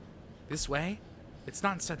 Huh? This way? It's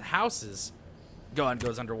not inside the houses. Gohan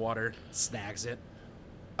goes underwater, snags it.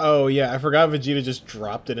 Oh, yeah, I forgot Vegeta just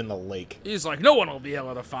dropped it in the lake. He's like, no one will be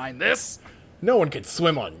able to find this. No one could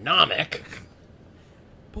swim on Namek.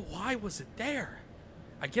 But why was it there?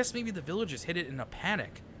 I guess maybe the villagers hid it in a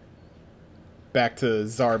panic. Back to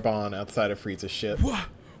Zarbon outside of Frieza's ship.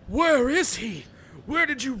 Where is he? Where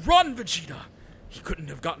did you run, Vegeta? He couldn't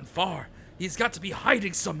have gotten far. He's got to be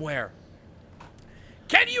hiding somewhere.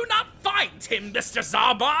 Can you not find him, Mr.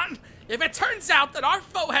 Zarbon? If it turns out that our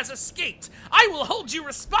foe has escaped, I will hold you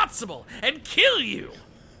responsible and kill you.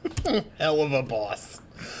 Hell of a boss.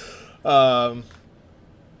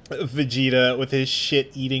 Vegeta with his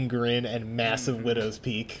shit-eating grin and massive widow's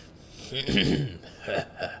peak.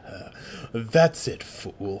 That's it,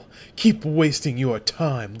 fool. Keep wasting your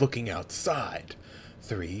time looking outside.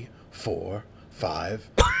 3, 4, 5.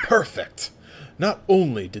 Perfect. Not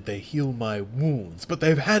only did they heal my wounds, but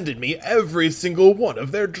they've handed me every single one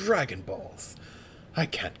of their Dragon Balls. I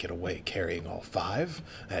can't get away carrying all 5,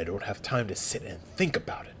 and I don't have time to sit and think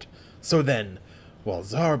about it. So then, while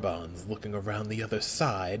Zarbon's looking around the other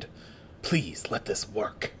side, please let this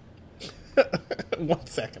work. 1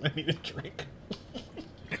 second, I need a drink.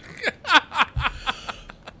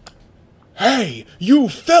 Hey, you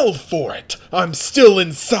fell for it! I'm still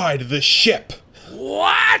inside the ship!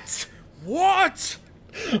 What? What?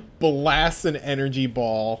 Blasts an energy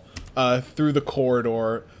ball through the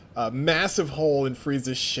corridor. A massive hole in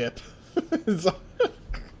Frieza's ship.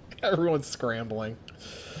 Everyone's scrambling.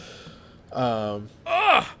 Blast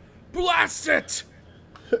it!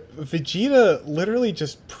 Vegeta literally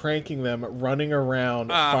just pranking them, running around,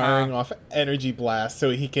 firing off energy blasts so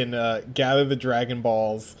he can gather the Dragon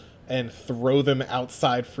Balls and throw them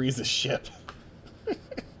outside Frieza's ship.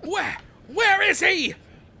 Where is he?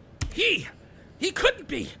 He couldn't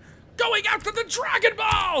be going after the Dragon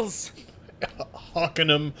Balls! Hawking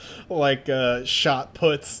them like shot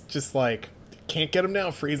puts, just like, can't get him now,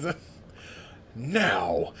 Frieza.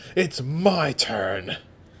 Now, it's my turn.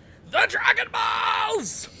 The Dragon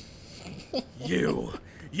Balls! You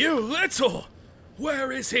little!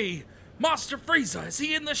 Where is he? Master Frieza, is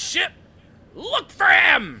he in the ship? Look for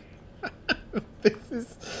him! This is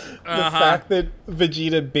the fact that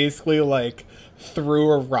Vegeta basically, like,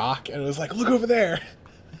 threw a rock and was like, look over there.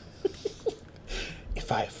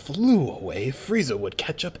 If I flew away, Frieza would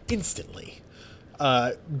catch up instantly.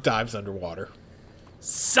 Dives underwater.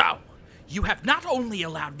 So, you have not only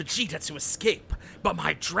allowed Vegeta to escape, but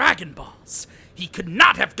my Dragon Balls. He could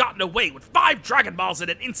not have gotten away with 5 Dragon Balls in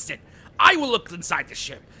an instant. I will look inside the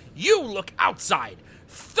ship. You look outside.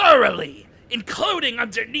 Thoroughly. Including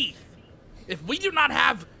underneath. If we do not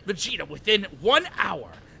have Vegeta within 1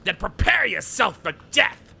 hour, then prepare yourself for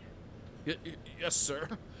death. Yes, sir.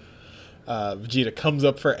 Vegeta comes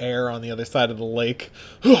up for air on the other side of the lake.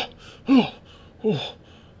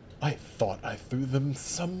 I thought I threw them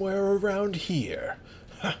somewhere around here.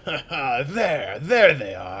 There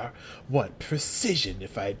they are. What precision,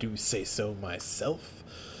 if I do say so myself.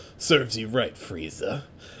 Serves you right, Frieza.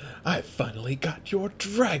 I finally got your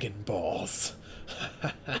Dragon Balls.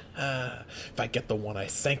 If I get the one I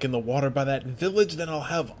sank in the water by that village, then I'll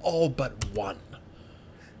have all but one.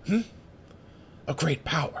 A great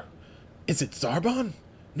power. Is it Zarbon?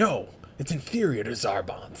 No, it's inferior to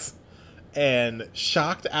Zarbon's. And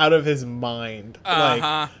shocked out of his mind.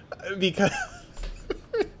 Like, because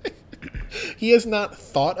he has not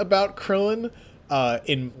thought about Krillin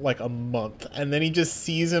in like a month, and then he just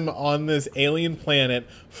sees him on this alien planet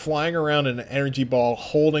flying around in an energy ball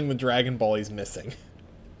holding the Dragon Ball he's missing.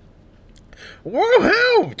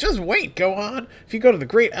 Woohoo! Just wait, Gohan. If you go to the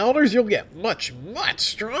Great Elders, you'll get much, much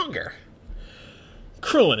stronger.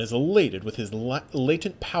 Krillin is elated with his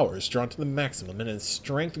latent powers drawn to the maximum and his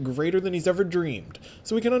strength greater than he's ever dreamed,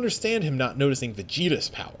 so we can understand him not noticing Vegeta's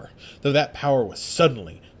power, though that power was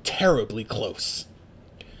suddenly terribly close.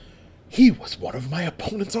 He was one of my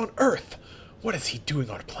opponents on Earth. What is he doing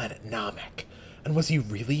on planet Namek? And was he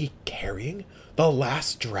really carrying the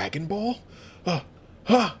last Dragon Ball?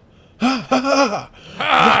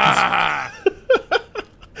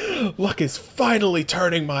 Luck is finally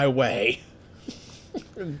turning my way.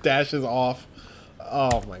 Dashes off.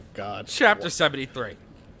 Oh my god. Chapter 73.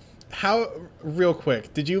 Real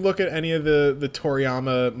quick, did you look at any of the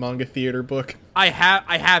Toriyama manga theater book? I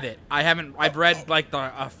have it. I've read like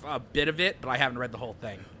a bit of it, but I haven't read the whole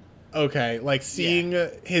thing. Okay, like seeing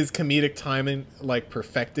his comedic timing like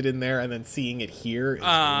perfected in there and then seeing it here is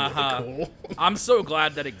really cool. I'm so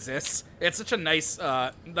glad that exists. It's such a nice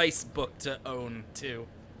book to own too.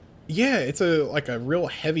 Yeah, it's a real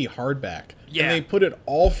heavy hardback. Yeah. And they put it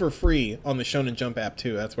all for free on the Shonen Jump app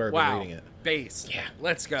too. That's where I've been reading it. Base. Yeah.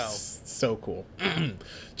 Let's go. So cool.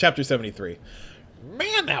 Chapter 73.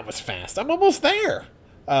 Man, that was fast. I'm almost there.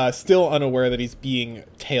 Still unaware that he's being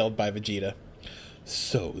tailed by Vegeta.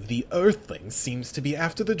 So, the Earthling seems to be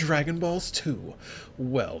after the Dragon Balls too.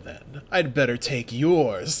 Well then, I'd better take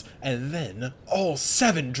yours, and then all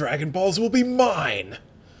 7 Dragon Balls will be mine!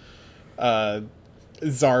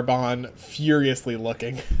 Zarbon furiously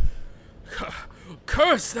looking.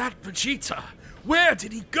 Curse that Vegeta! Where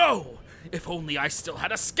did he go? If only I still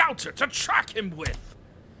had a scouter to track him with!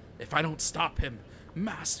 If I don't stop him,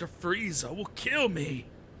 Master Frieza will kill me!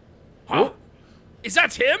 Huh? What? Is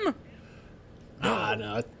that him?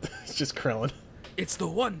 No, it's just Krillin. It's the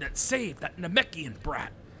one that saved that Namekian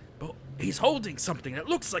brat. But he's holding something that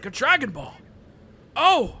looks like a Dragon Ball.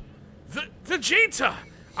 Oh! Vegeta!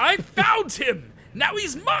 I found him! Now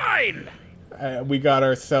he's mine! We got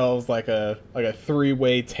ourselves like a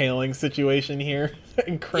 3-way tailing situation here.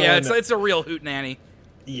 And Krillin, yeah, it's a real hootenanny.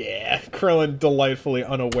 Yeah, Krillin delightfully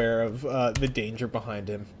unaware of the danger behind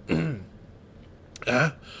him.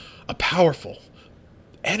 A powerful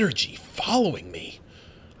energy following me.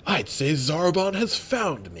 I'd say Zarbon has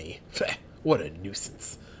found me. What a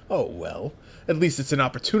nuisance. Oh well, at least it's an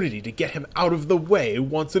opportunity to get him out of the way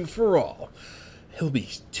once and for all. He'll be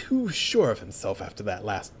too sure of himself after that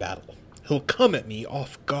last battle. He'll come at me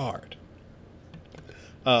off guard.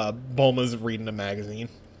 Bulma's reading a magazine.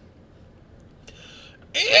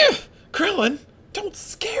 Krillin, don't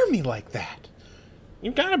scare me like that.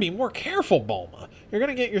 You gotta be more careful, Bulma. You're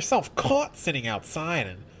gonna get yourself caught sitting outside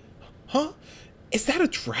and... Huh? Is that a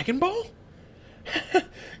Dragon Ball?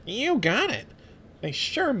 You got it. They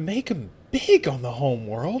sure make 'em big on the home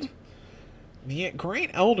world. The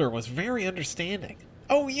Great Elder was very understanding.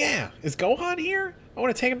 Oh yeah, is Gohan here? I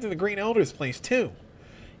want to take him to the Great Elder's place too.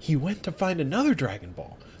 He went to find another Dragon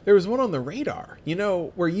Ball. There was one on the radar. You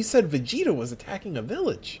know, where you said Vegeta was attacking a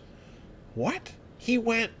village. What? He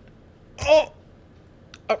went... Oh!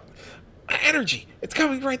 Energy! It's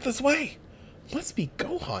coming right this way! Must be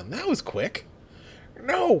Gohan. That was quick.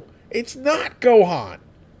 No! It's not Gohan!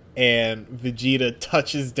 And Vegeta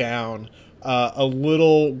touches down, a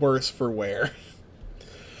little worse for wear.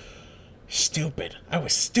 Stupid. I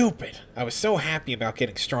was stupid. I was so happy about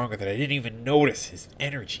getting stronger that I didn't even notice his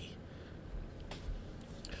energy.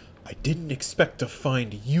 I didn't expect to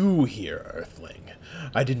find you here, Earthling.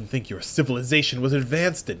 I didn't think your civilization was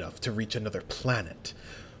advanced enough to reach another planet.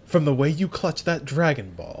 From the way you clutch that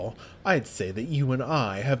Dragon Ball, I'd say that you and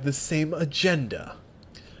I have the same agenda.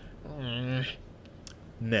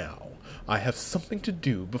 Now, I have something to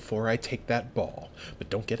do before I take that ball, but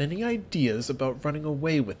don't get any ideas about running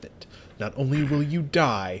away with it. Not only will you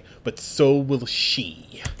die, but so will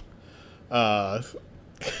she. And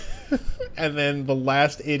then the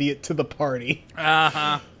last idiot to the party.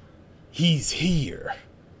 Uh-huh. He's here.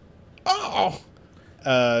 Oh!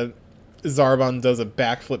 Zarbon does a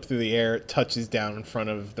backflip through the air, touches down in front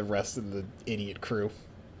of the rest of the idiot crew.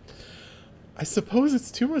 I suppose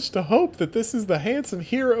it's too much to hope that this is the handsome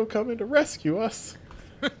hero coming to rescue us.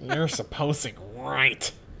 You're supposing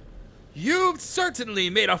right. You've certainly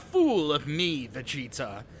made a fool of me,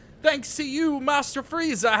 Vegeta. Thanks to you, Master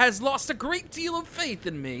Frieza has lost a great deal of faith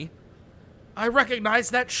in me. I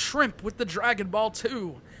recognize that shrimp with the Dragon Ball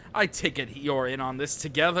too. I take it you're in on this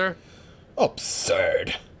together.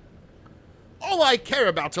 Absurd. All I care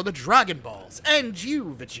about are the Dragon Balls, and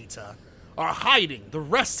you, Vegeta, are hiding the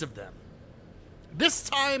rest of them. This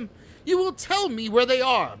time, you will tell me where they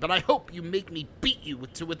are, but I hope you make me beat you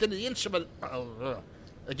to within an inch of a...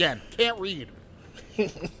 again, can't read.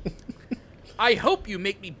 I hope you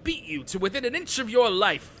make me beat you to within an inch of your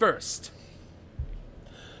life first.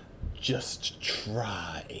 Just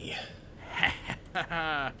try.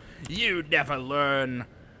 You never learn.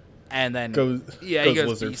 And then... he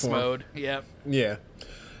goes beast form. mode. Yep. Yeah.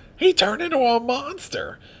 He turned into a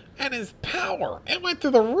monster, and his power, it went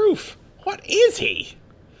through the roof. What is he?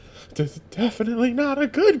 Definitely not a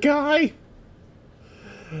good guy.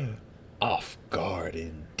 Off guard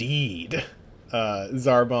indeed.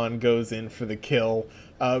 Zarbon goes in for the kill.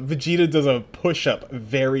 Vegeta does a push-up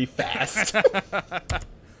very fast.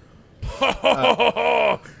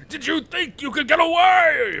 Did you think you could get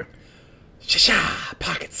away? Shasha!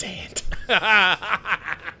 Pocket sand.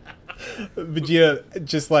 Vegeta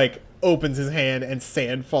just, like, opens his hand and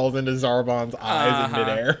sand falls into Zarbon's eyes in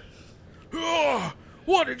midair.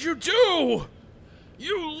 What did you do?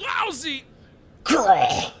 You lousy...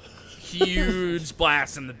 Grrr! Huge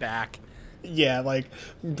blast in the back. Yeah, like,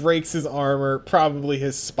 breaks his armor, probably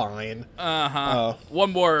his spine.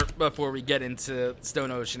 One more before we get into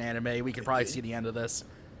Stone Ocean anime. We can probably see the end of this.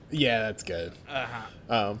 Yeah, that's good.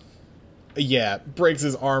 Yeah, breaks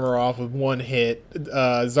his armor off with one hit.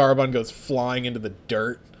 Zarbon goes flying into the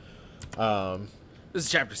dirt. This is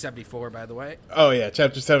chapter 74, by the way. Oh, yeah,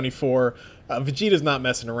 chapter 74. Vegeta's not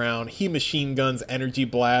messing around. He machine guns energy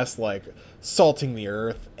blast, like, salting the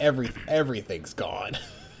earth. Everything's gone.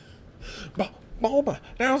 Bulma,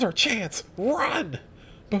 now's our chance. Run!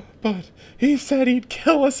 But he said he'd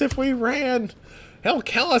kill us if we ran. He'll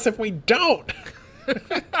kill us if we don't.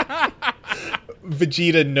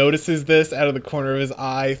 Vegeta notices this out of the corner of his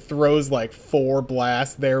eye, throws like 4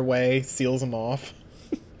 blasts their way, seals them off.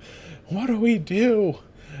 What do we do?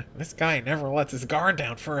 This guy never lets his guard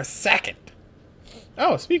down for a second.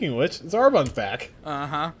 Oh, speaking of which, Zarbon's back.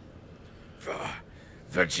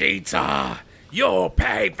 Vegeta, you'll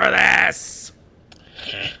pay for this!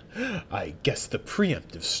 I guess the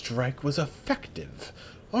preemptive strike was effective.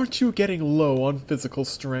 Aren't you getting low on physical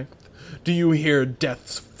strength? Do you hear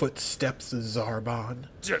death's footsteps, Zarbon?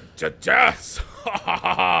 Death?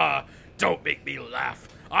 Don't make me laugh.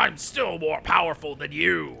 I'm still more powerful than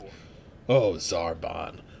you. Oh,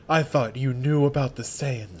 Zarbon, I thought you knew about the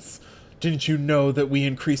Saiyans. Didn't you know that we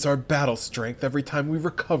increase our battle strength every time we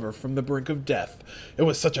recover from the brink of death? It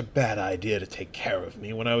was such a bad idea to take care of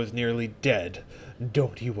me when I was nearly dead.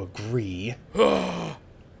 Don't you agree?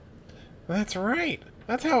 That's right.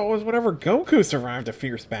 That's how it was whenever Goku survived a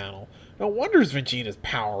fierce battle. No wonder Vegeta's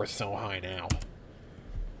power is so high now.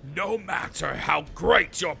 No matter how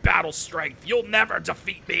great your battle strength, you'll never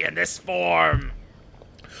defeat me in this form.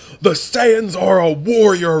 The Saiyans are a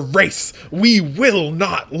warrior race. We will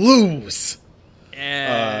not lose.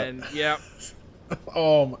 And, yep.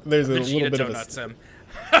 Oh, there's a Vegeta little bit donuts of him.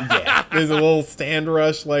 Yeah, there's a little stand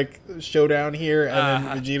rush like showdown here, and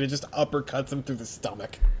then Vegeta just uppercuts him through the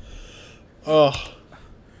stomach. Oh,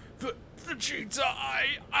 Vegeta,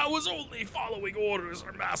 I was only following orders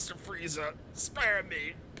from Master Frieza. Spare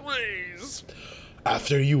me, please.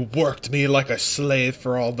 After you worked me like a slave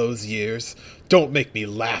for all those years, don't make me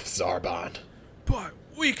laugh, Zarbon. But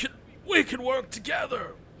we can work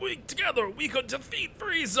together. We could defeat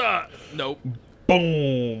Frieza. Nope.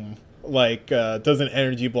 Boom! Like, does an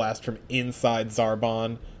energy blast from inside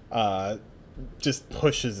Zarbon, just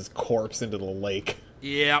pushes his corpse into the lake.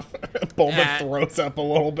 Yep. Bulma throws up a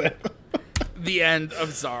little bit. The end of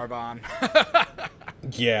Zarbon.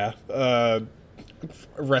 Yeah.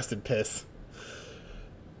 Rest in piss.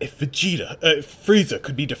 If Frieza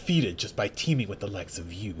could be defeated just by teaming with the likes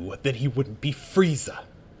of you, then he wouldn't be Frieza.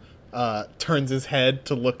 Turns his head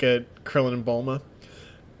to look at Krillin and Bulma.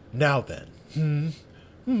 Now then,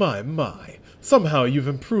 my. Somehow you've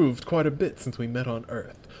improved quite a bit since we met on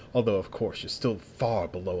Earth. Although, of course, you're still far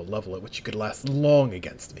below a level at which you could last long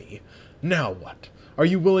against me. Now what? Are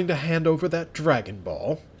you willing to hand over that Dragon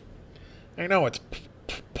Ball? I know it's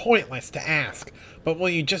pointless to ask, but will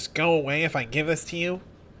you just go away if I give this to you?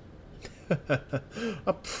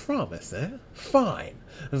 A promise, eh? Fine.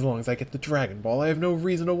 As long as I get the Dragon Ball, I have no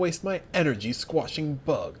reason to waste my energy squashing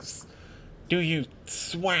bugs. Do you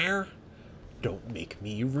swear? Don't make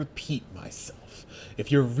me repeat myself. If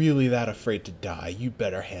you're really that afraid to die, you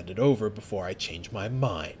better hand it over before I change my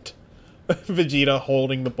mind. Vegeta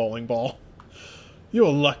holding the bowling ball.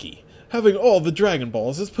 You're lucky. Having all the Dragon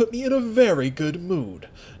Balls has put me in a very good mood.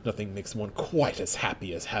 Nothing makes one quite as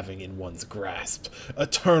happy as having in one's grasp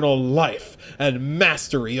eternal life and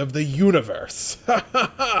mastery of the universe. Ha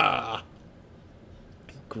ha ha!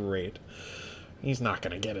 Great. He's not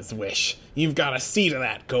gonna get his wish. You've got to see to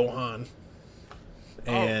that, Gohan.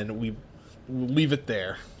 And we'll leave it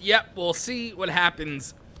there. Yep, we'll see what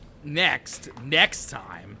happens next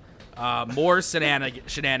time. More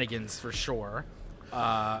shenanigans for sure.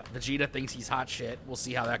 Vegeta thinks he's hot shit. We'll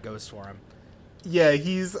see how that goes for him. Yeah,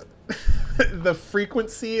 he's... the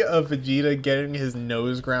frequency of Vegeta getting his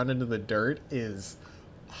nose ground into the dirt is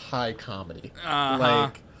high comedy.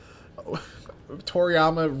 Like,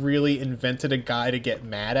 Toriyama really invented a guy to get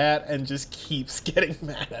mad at and just keeps getting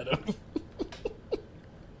mad at him.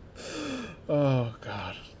 Oh,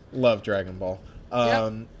 God. Love Dragon Ball.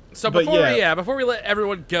 Yep. So before we let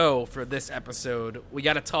everyone go for this episode, we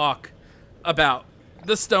got to talk about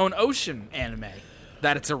the Stone Ocean anime.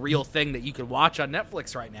 That it's a real thing that you can watch on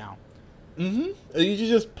Netflix right now. Mm-hmm. You can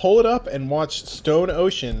just pull it up and watch Stone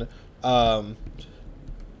Ocean. I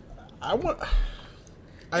don't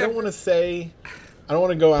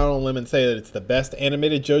want to go out on a limb and say that it's the best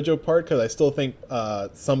animated JoJo part, because I still think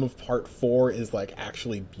some of part 4 is like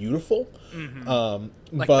actually beautiful. Mm-hmm.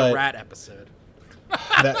 Like but the rat episode.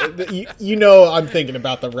 I'm thinking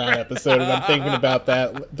about the rat episode, and I'm thinking about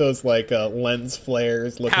those like lens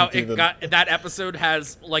flares looking how through that episode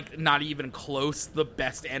has like not even close the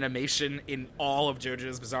best animation in all of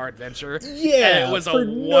JoJo's Bizarre Adventure. Yeah, and it was a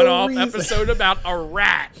one-off episode about a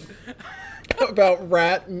rat. About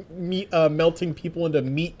rat melting people into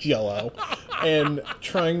meat jello and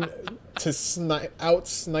trying to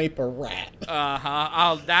out-snipe a rat.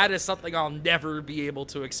 That is something I'll never be able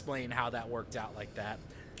to explain how that worked out like that.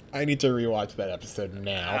 I need to rewatch that episode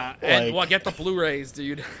now. Get the Blu-rays,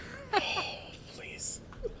 dude. Oh, please.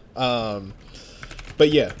 But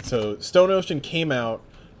yeah, so Stone Ocean came out.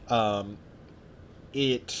 Let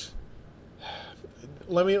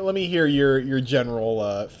me hear your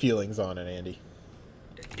general feelings on it, Andy.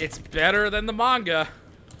 It's better than the manga.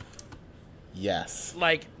 Yes.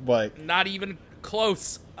 Like not even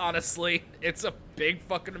close, honestly. It's a big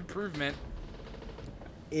fucking improvement.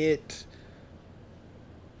 I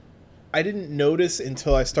didn't notice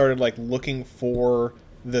until I started like looking for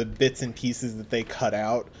the bits and pieces that they cut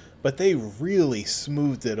out, but they really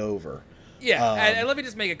smoothed it over. Yeah, and let me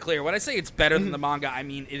just make it clear. When I say it's better than the manga, I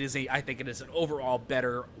mean I think it is an overall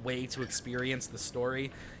better way to experience the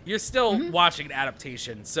story. You're still watching an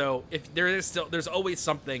adaptation, so if there's always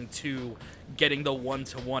something to getting the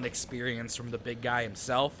one-to-one experience from the big guy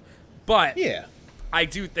himself. But yeah, I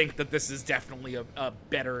do think that this is definitely a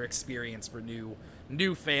better experience for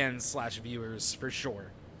new fans / viewers for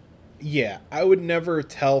sure. Yeah, I would never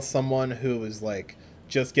tell someone who is like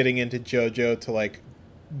just getting into JoJo to like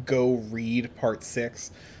go read part 6,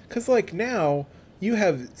 because like now you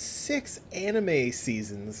have 6 anime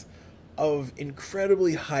seasons of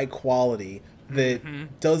incredibly high quality that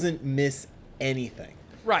doesn't miss anything.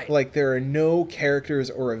 Right. Like there are no characters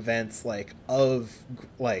or events like of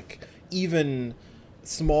like even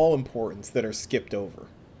small importance that are skipped over.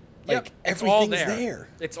 Like, everything's there.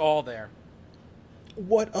 It's all there.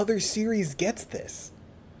 What other series gets this?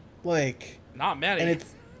 Like, not many.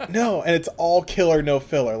 And it's all killer, no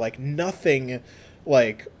filler. Like, nothing,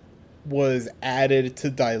 like, was added to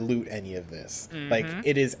dilute any of this. Like,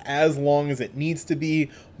 it is as long as it needs to be,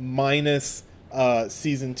 minus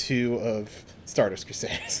season 2 of Stardust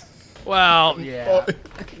Crusaders. Well, yeah.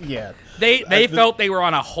 Yeah. They felt they were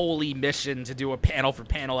on a holy mission to do a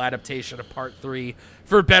panel-for-panel adaptation of Part 3,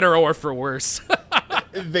 for better or for worse.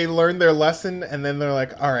 They learned their lesson, and then they're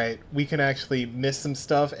like, all right, we can actually miss some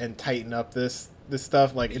stuff and tighten up this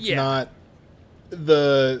stuff. Like, it's not...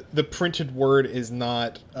 The printed word is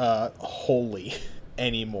not holy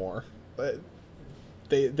anymore. But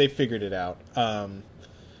they figured it out.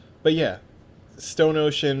 But yeah, Stone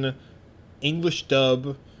Ocean, English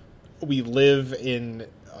dub. We live in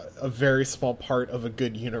a very small part of a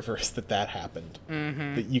good universe that happened.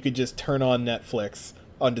 That you could just turn on Netflix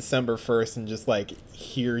on December 1st and just, like,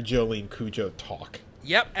 hear Jolene Cujo talk.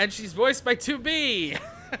 Yep, and she's voiced by 2B.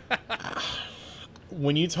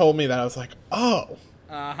 When you told me that, I was like, oh.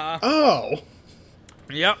 Uh-huh. Oh.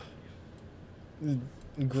 Yep.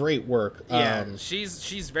 Great work. Yeah,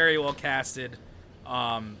 she's very well casted.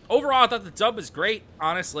 Overall, I thought the dub was great,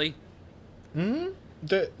 honestly.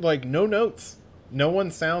 Like, no notes. No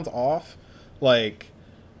one sounds off. Like,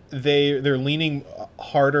 they're leaning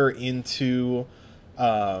harder into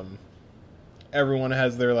everyone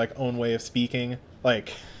has their, like, own way of speaking.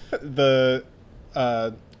 Like, the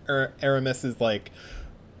Aramis's, like,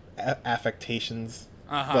 affectations.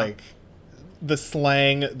 Like, the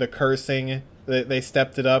slang, the cursing, they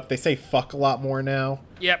stepped it up. They say fuck a lot more now.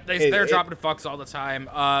 Yep, they're dropping fucks all the time.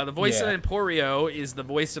 The voice of Emporio is the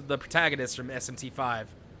voice of the protagonist from SMT5.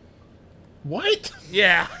 What?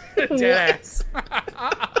 Yeah. Deadass.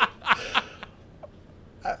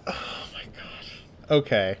 Oh my god.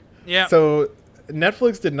 Okay. Yeah. So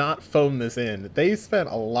Netflix did not phone this in. They spent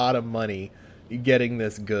a lot of money getting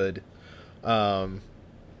this good. So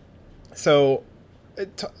we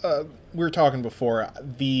were talking before,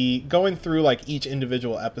 the going through, like, each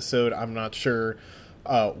individual episode, I'm not sure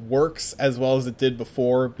works as well as it did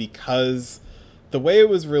before, because the way it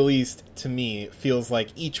was released, to me, feels like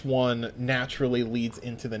each one naturally leads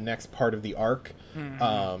into the next part of the arc.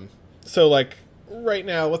 So, like, right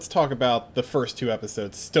now, let's talk about the first 2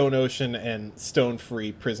 episodes, Stone Ocean and Stone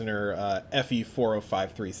Free Prisoner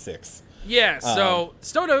FE40536. Yeah, so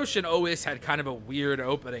Stone Ocean always had kind of a weird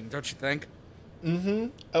opening, don't you think? I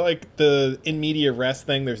like the in media res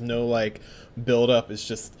thing. There's no, like, build up. It's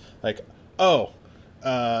just like, oh,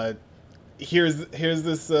 here's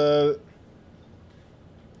this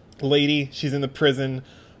lady. She's in the prison.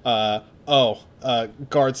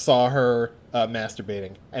 Guards saw her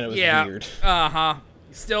masturbating, and it was weird.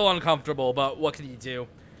 Still uncomfortable, but what can you do?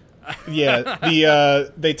 Yeah,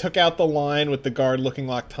 they took out the line with the guard looking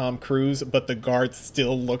like Tom Cruise, but the guard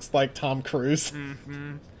still looks like Tom Cruise.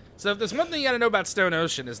 So if there's one thing you gotta know about Stone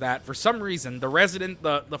Ocean is that, for some reason,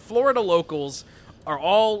 the Florida locals are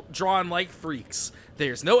all drawn like freaks.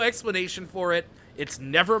 There's no explanation for it. It's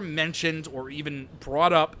never mentioned or even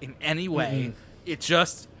brought up in any way. It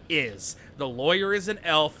just is. The lawyer is an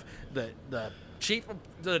elf. The chief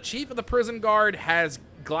of the prison guard has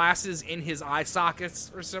glasses in his eye sockets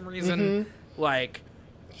for some reason. Like,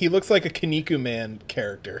 he looks like a Kaniku Man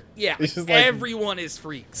character. Yeah, it's just like, everyone is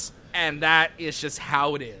freaks, and that is just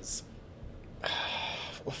how it is.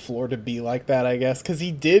 Florida be like that, I guess, because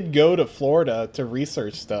he did go to Florida to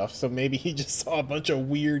research stuff, so maybe he just saw a bunch of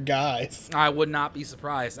weird guys. I would not be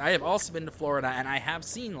surprised. I have also been to Florida, and I have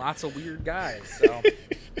seen lots of weird guys, so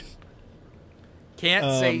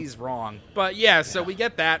can't say he's wrong. But yeah, so we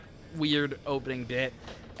get that weird opening bit,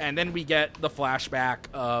 and then we get the flashback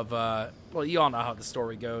of, well, you all know how the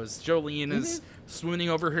story goes. Jolene is swooning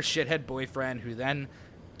over her shithead boyfriend, who then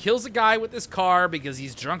kills a guy with his car because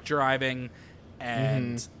he's drunk driving,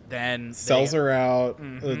 and then sells her out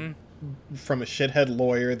from a shithead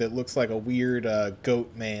lawyer that looks like a weird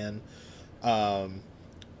goat man,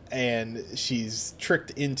 and she's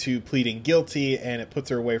tricked into pleading guilty, and it puts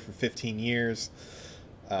her away for 15 years.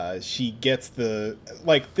 She gets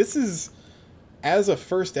this is, as a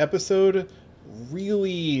first episode,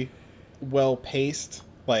 really well paced.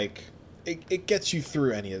 Like, it gets you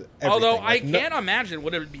through everything. Although I can't imagine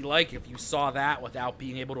what it would be like if you saw that without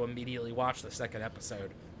being able to immediately watch the second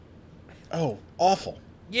episode. Oh, awful.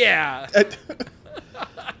 Yeah.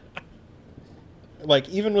 Like,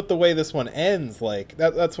 even with the way this one ends, like,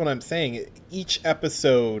 that's what I'm saying. Each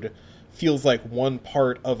episode feels like one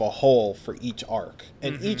part of a whole for each arc.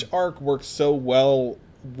 And each arc works so well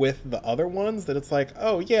with the other ones that it's like,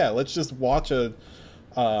 oh yeah, let's just watch a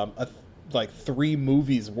like 3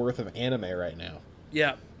 movies worth of anime right now.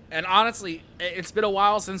 Yeah. And honestly, it's been a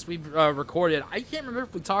while since we've recorded. I can't remember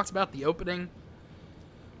if we talked about the opening.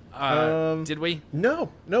 Did we? No,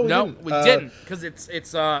 we didn't. We didn't, because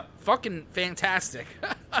it's fucking fantastic.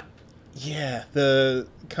 Yeah, the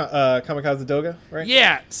Kamikaze Doga, right?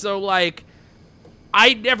 Yeah, so like,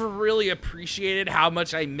 I never really appreciated how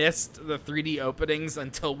much I missed the 3D openings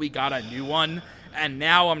until we got a new one, and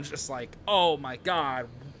now I'm just like, oh my god,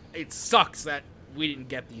 it sucks that we didn't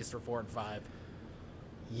get these for 4 and 5.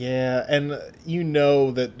 Yeah, and you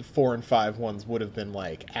know that 4 and 5 ones would have been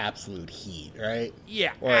like absolute heat, right?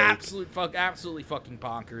 Yeah, like, absolutely fucking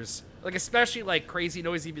bonkers. Like, especially like Crazy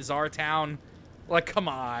Noisy Bizarre Town. Like, come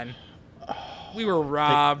on, we were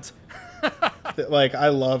robbed. Like, I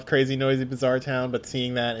love Crazy Noisy Bizarre Town, but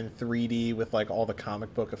seeing that in 3D with like all the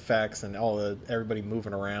comic book effects and everybody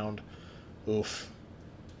moving around, oof.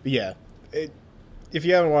 But yeah, if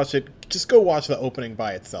you haven't watched it, just go watch the opening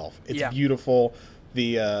by itself. It's beautiful.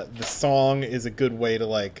 The song is a good way to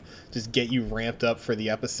like just get you ramped up for the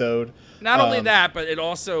episode. Not only that, but it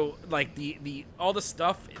also like the all the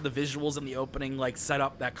stuff, the visuals in the opening like set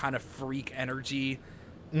up that kind of freak energy,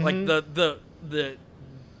 like the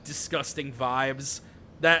disgusting vibes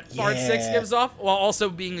that Part 6 gives off, while also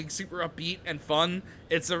being like, super upbeat and fun.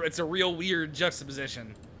 It's a real weird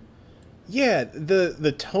juxtaposition. Yeah,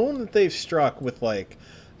 the tone that they've struck with like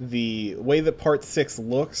the way that Part 6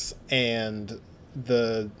 looks and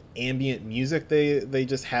the ambient music they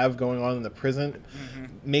just have going on in the prison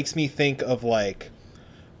makes me think of like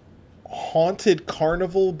Haunted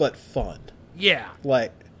Carnival but fun. Yeah.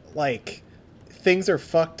 Like things are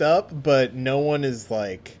fucked up, but no one is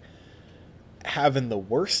like having the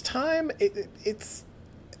worst time. It's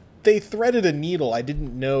they threaded a needle I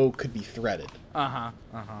didn't know could be threaded.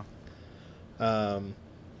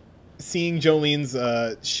 Seeing Jolene's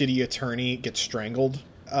shitty attorney get strangled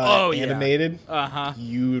animated.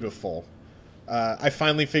 Beautiful. I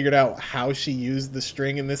finally figured out how she used the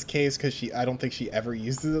string in this case, because I don't think she ever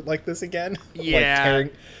uses it like this again. Yeah.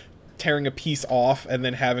 Like tearing a piece off and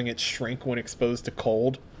then having it shrink when exposed to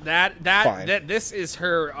cold. This is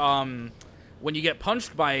her when you get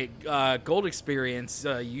punched by Gold Experience,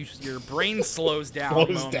 your brain slows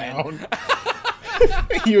down.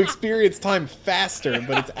 You experience time faster,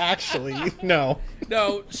 but it's actually no.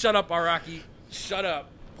 No, shut up, Araki. Shut up.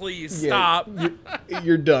 Please stop.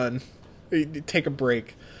 You're done. Take a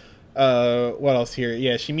break. What else here?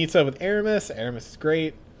 Yeah, she meets up with Aramis. Aramis is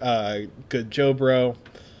great. Good Joe bro.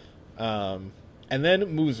 And then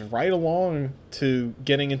moves right along to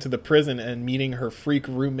getting into the prison and meeting her freak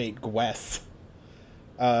roommate Gwess.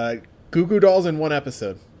 Goo Goo Dolls in 1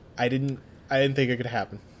 episode. I didn't think it could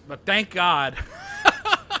happen. But thank God.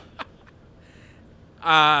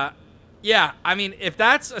 Yeah, I mean, if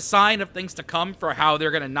that's a sign of things to come for how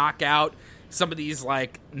they're going to knock out some of these,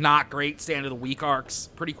 like, not great stand of the week arcs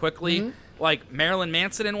pretty quickly, like Marilyn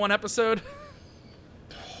Manson in 1 episode.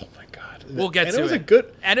 Oh my God. We'll get to it. It was a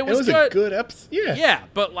good episode. Yeah. Yeah,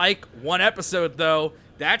 but, like, 1 episode, though,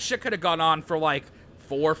 that shit could have gone on for, like,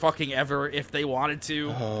 4 fucking ever if they wanted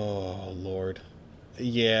to. Oh, Lord.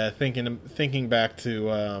 Yeah, thinking back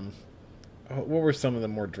to, what were some of the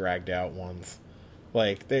more dragged out ones?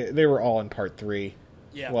 Like, they were all in Part 3.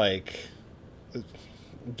 Yeah. Like,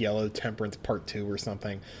 Yellow Temperance Part 2 or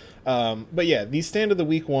something. But yeah, these stand of the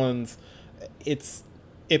week ones,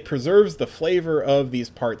 it preserves the flavor of these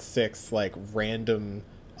Part 6, like, random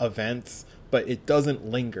events, but it doesn't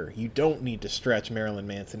linger. You don't need to stretch Marilyn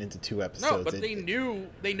Manson into 2 episodes. No, but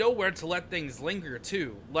they know where to let things linger,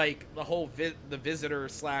 too. Like, the whole the Visitor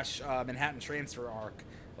 / Manhattan Transfer arc.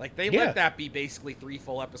 Like, they let that be basically 3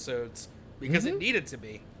 full episodes, because it needed to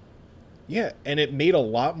be. Yeah, and it made a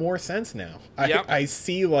lot more sense now. I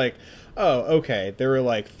see, like, oh, okay, there were,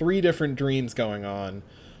 like, 3 different dreams going on.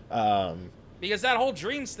 Because that whole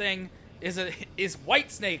dreams thing is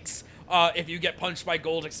White Snakes. If you get punched by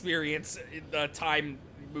Gold Experience, the time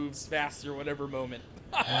moves faster, whatever moment.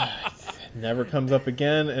 Never comes up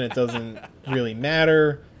again, and it doesn't really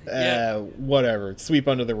matter. Whatever. Sweep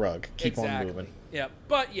under the rug. Keep on moving. Yeah,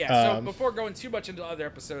 but yeah, so before going too much into other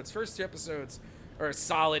episodes, first 2 episodes are a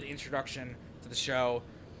solid introduction to the show.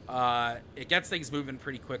 It gets things moving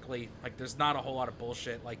pretty quickly. Like, there's not a whole lot of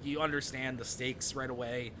bullshit. Like, you understand the stakes right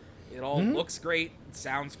away. It all looks great. It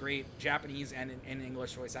sounds great. Japanese and in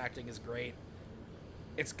English voice acting is great.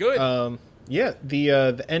 It's good. Yeah,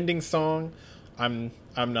 the ending song, I'm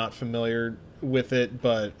not familiar with it,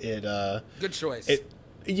 but it good choice.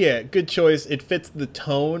 Good choice. It fits the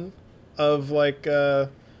tone of like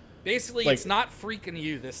Basically, like, it's not freaking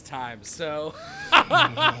you this time, so...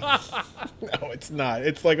 No, it's not.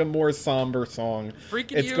 It's like a more somber song.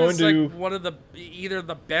 Freaking it's You going is to... like one of the... either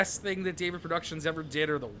the best thing that David Productions ever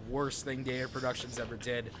did or the worst thing David Productions ever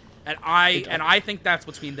did. And I think that's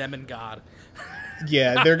between them and God.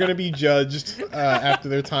 Yeah, they're going to be judged after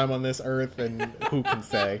their time on this earth, and who can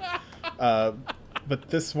say. But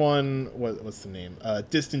this one, what's the name?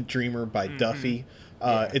 Distant Dreamer by Duffy.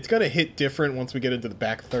 It's going to hit different once we get into the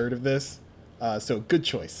back third of this. So good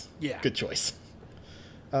choice. Yeah. Good choice.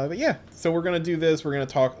 But yeah, so we're going to do this. We're going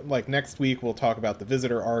to talk, like next week, we'll talk about the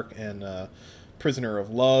Visitor arc and Prisoner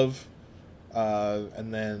of Love.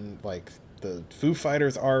 And then like the Foo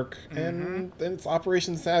Fighters arc. And then it's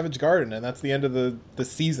Operation Savage Garden. And that's the end of the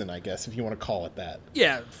season, I guess, if you want to call it that.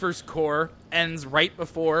 Yeah, first core ends right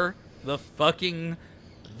before the fucking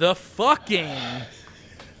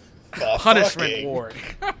punishment ward.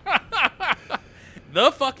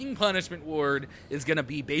 The fucking punishment ward is gonna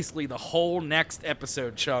be basically the whole next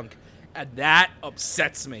episode chunk, and that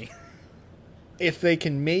upsets me. If they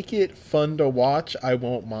can make it fun to watch, I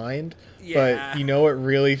won't mind. Yeah. But you know what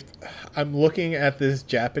really... I'm looking at this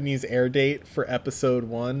Japanese air date for episode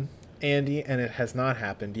 1, Andy, and it has not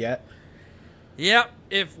happened yet. Yep.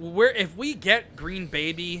 If we get Green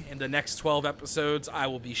Baby in the next 12 episodes, I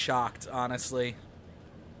will be shocked, honestly.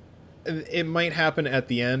 It might happen at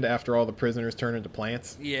the end after all the prisoners turn into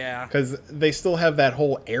plants. Yeah. Because they still have that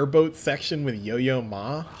whole airboat section with Yo-Yo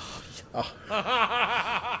Ma.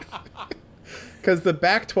 Because the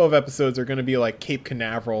back 12 episodes are going to be like Cape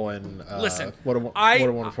Canaveral and Listen, What a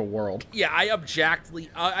Wonderful World. Yeah, I objectly...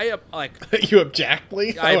 You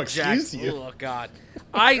objectly? I excuse you. Oh, God.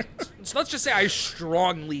 So let's just say I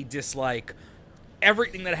strongly dislike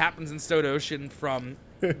everything that happens in Stone Ocean from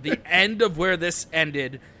the end of where this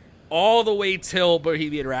ended all the way till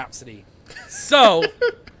Bohemian Rhapsody. So,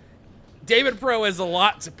 David Pro has a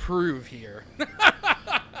lot to prove here.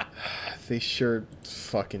 They sure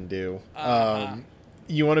fucking do.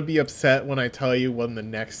 You want to be upset when I tell you when the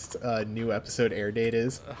next new episode air date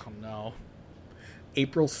is? Oh, no.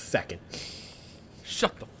 April 2nd.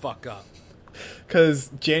 Shut the fuck up.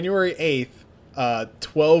 Because January 8th,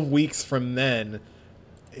 12 weeks from then,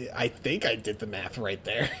 I think I did the math right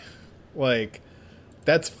there. Like,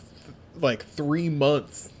 that's like 3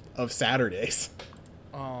 months of Saturdays.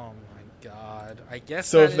 Oh my god. I guess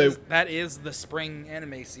so that is the spring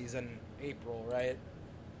anime season, April, right?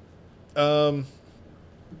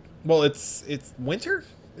 Well, it's winter?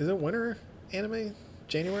 Is it winter anime?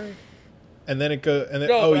 January? And then it goes, and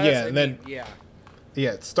then,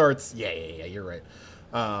 yeah, it starts, yeah, you're right.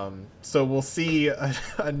 So we'll see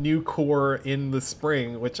a new core in the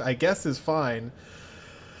spring, which I guess is fine.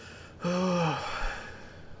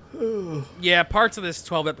 Yeah, parts of this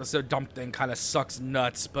 12 episode dump thing kind of sucks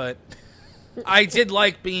nuts, but I did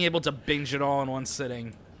like being able to binge it all in one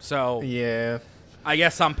sitting. So yeah, I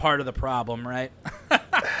guess I'm part of the problem, right?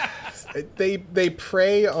 They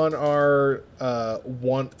prey on our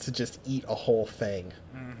want to just eat a whole thing.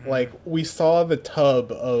 Mm-hmm. Like, we saw the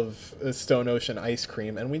tub of Stone Ocean ice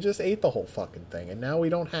cream, and we just ate the whole fucking thing, and now we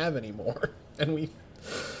don't have any more.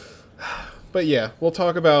 But yeah, we'll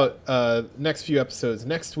talk about next few episodes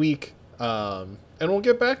next week, and we'll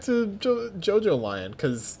get back to JoJo Lion,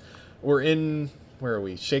 because we're in, where are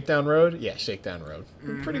we, Shakedown Road? Yeah, Shakedown Road.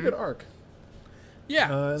 Mm-hmm. Pretty good arc.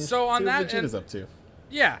 Yeah, so on that... Vegeta's up to.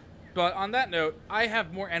 Yeah, but on that note, I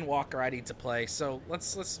have more Endwalker I need to play, so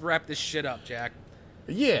let's wrap this shit up, Jack.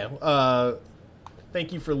 Yeah,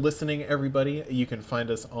 thank you for listening, everybody. You can find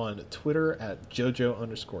us on Twitter at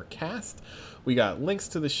JoJo_cast. We got links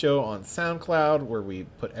to the show on SoundCloud, where we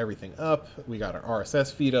put everything up. We got our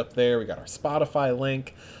RSS feed up there. We got our Spotify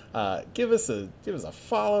link. Give us a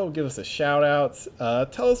follow. Give us a shout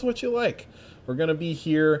out. Tell us what you like. We're gonna be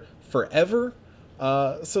here forever.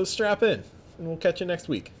 So strap in, and we'll catch you next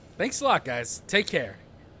week. Thanks a lot, guys. Take care.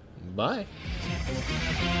 Bye.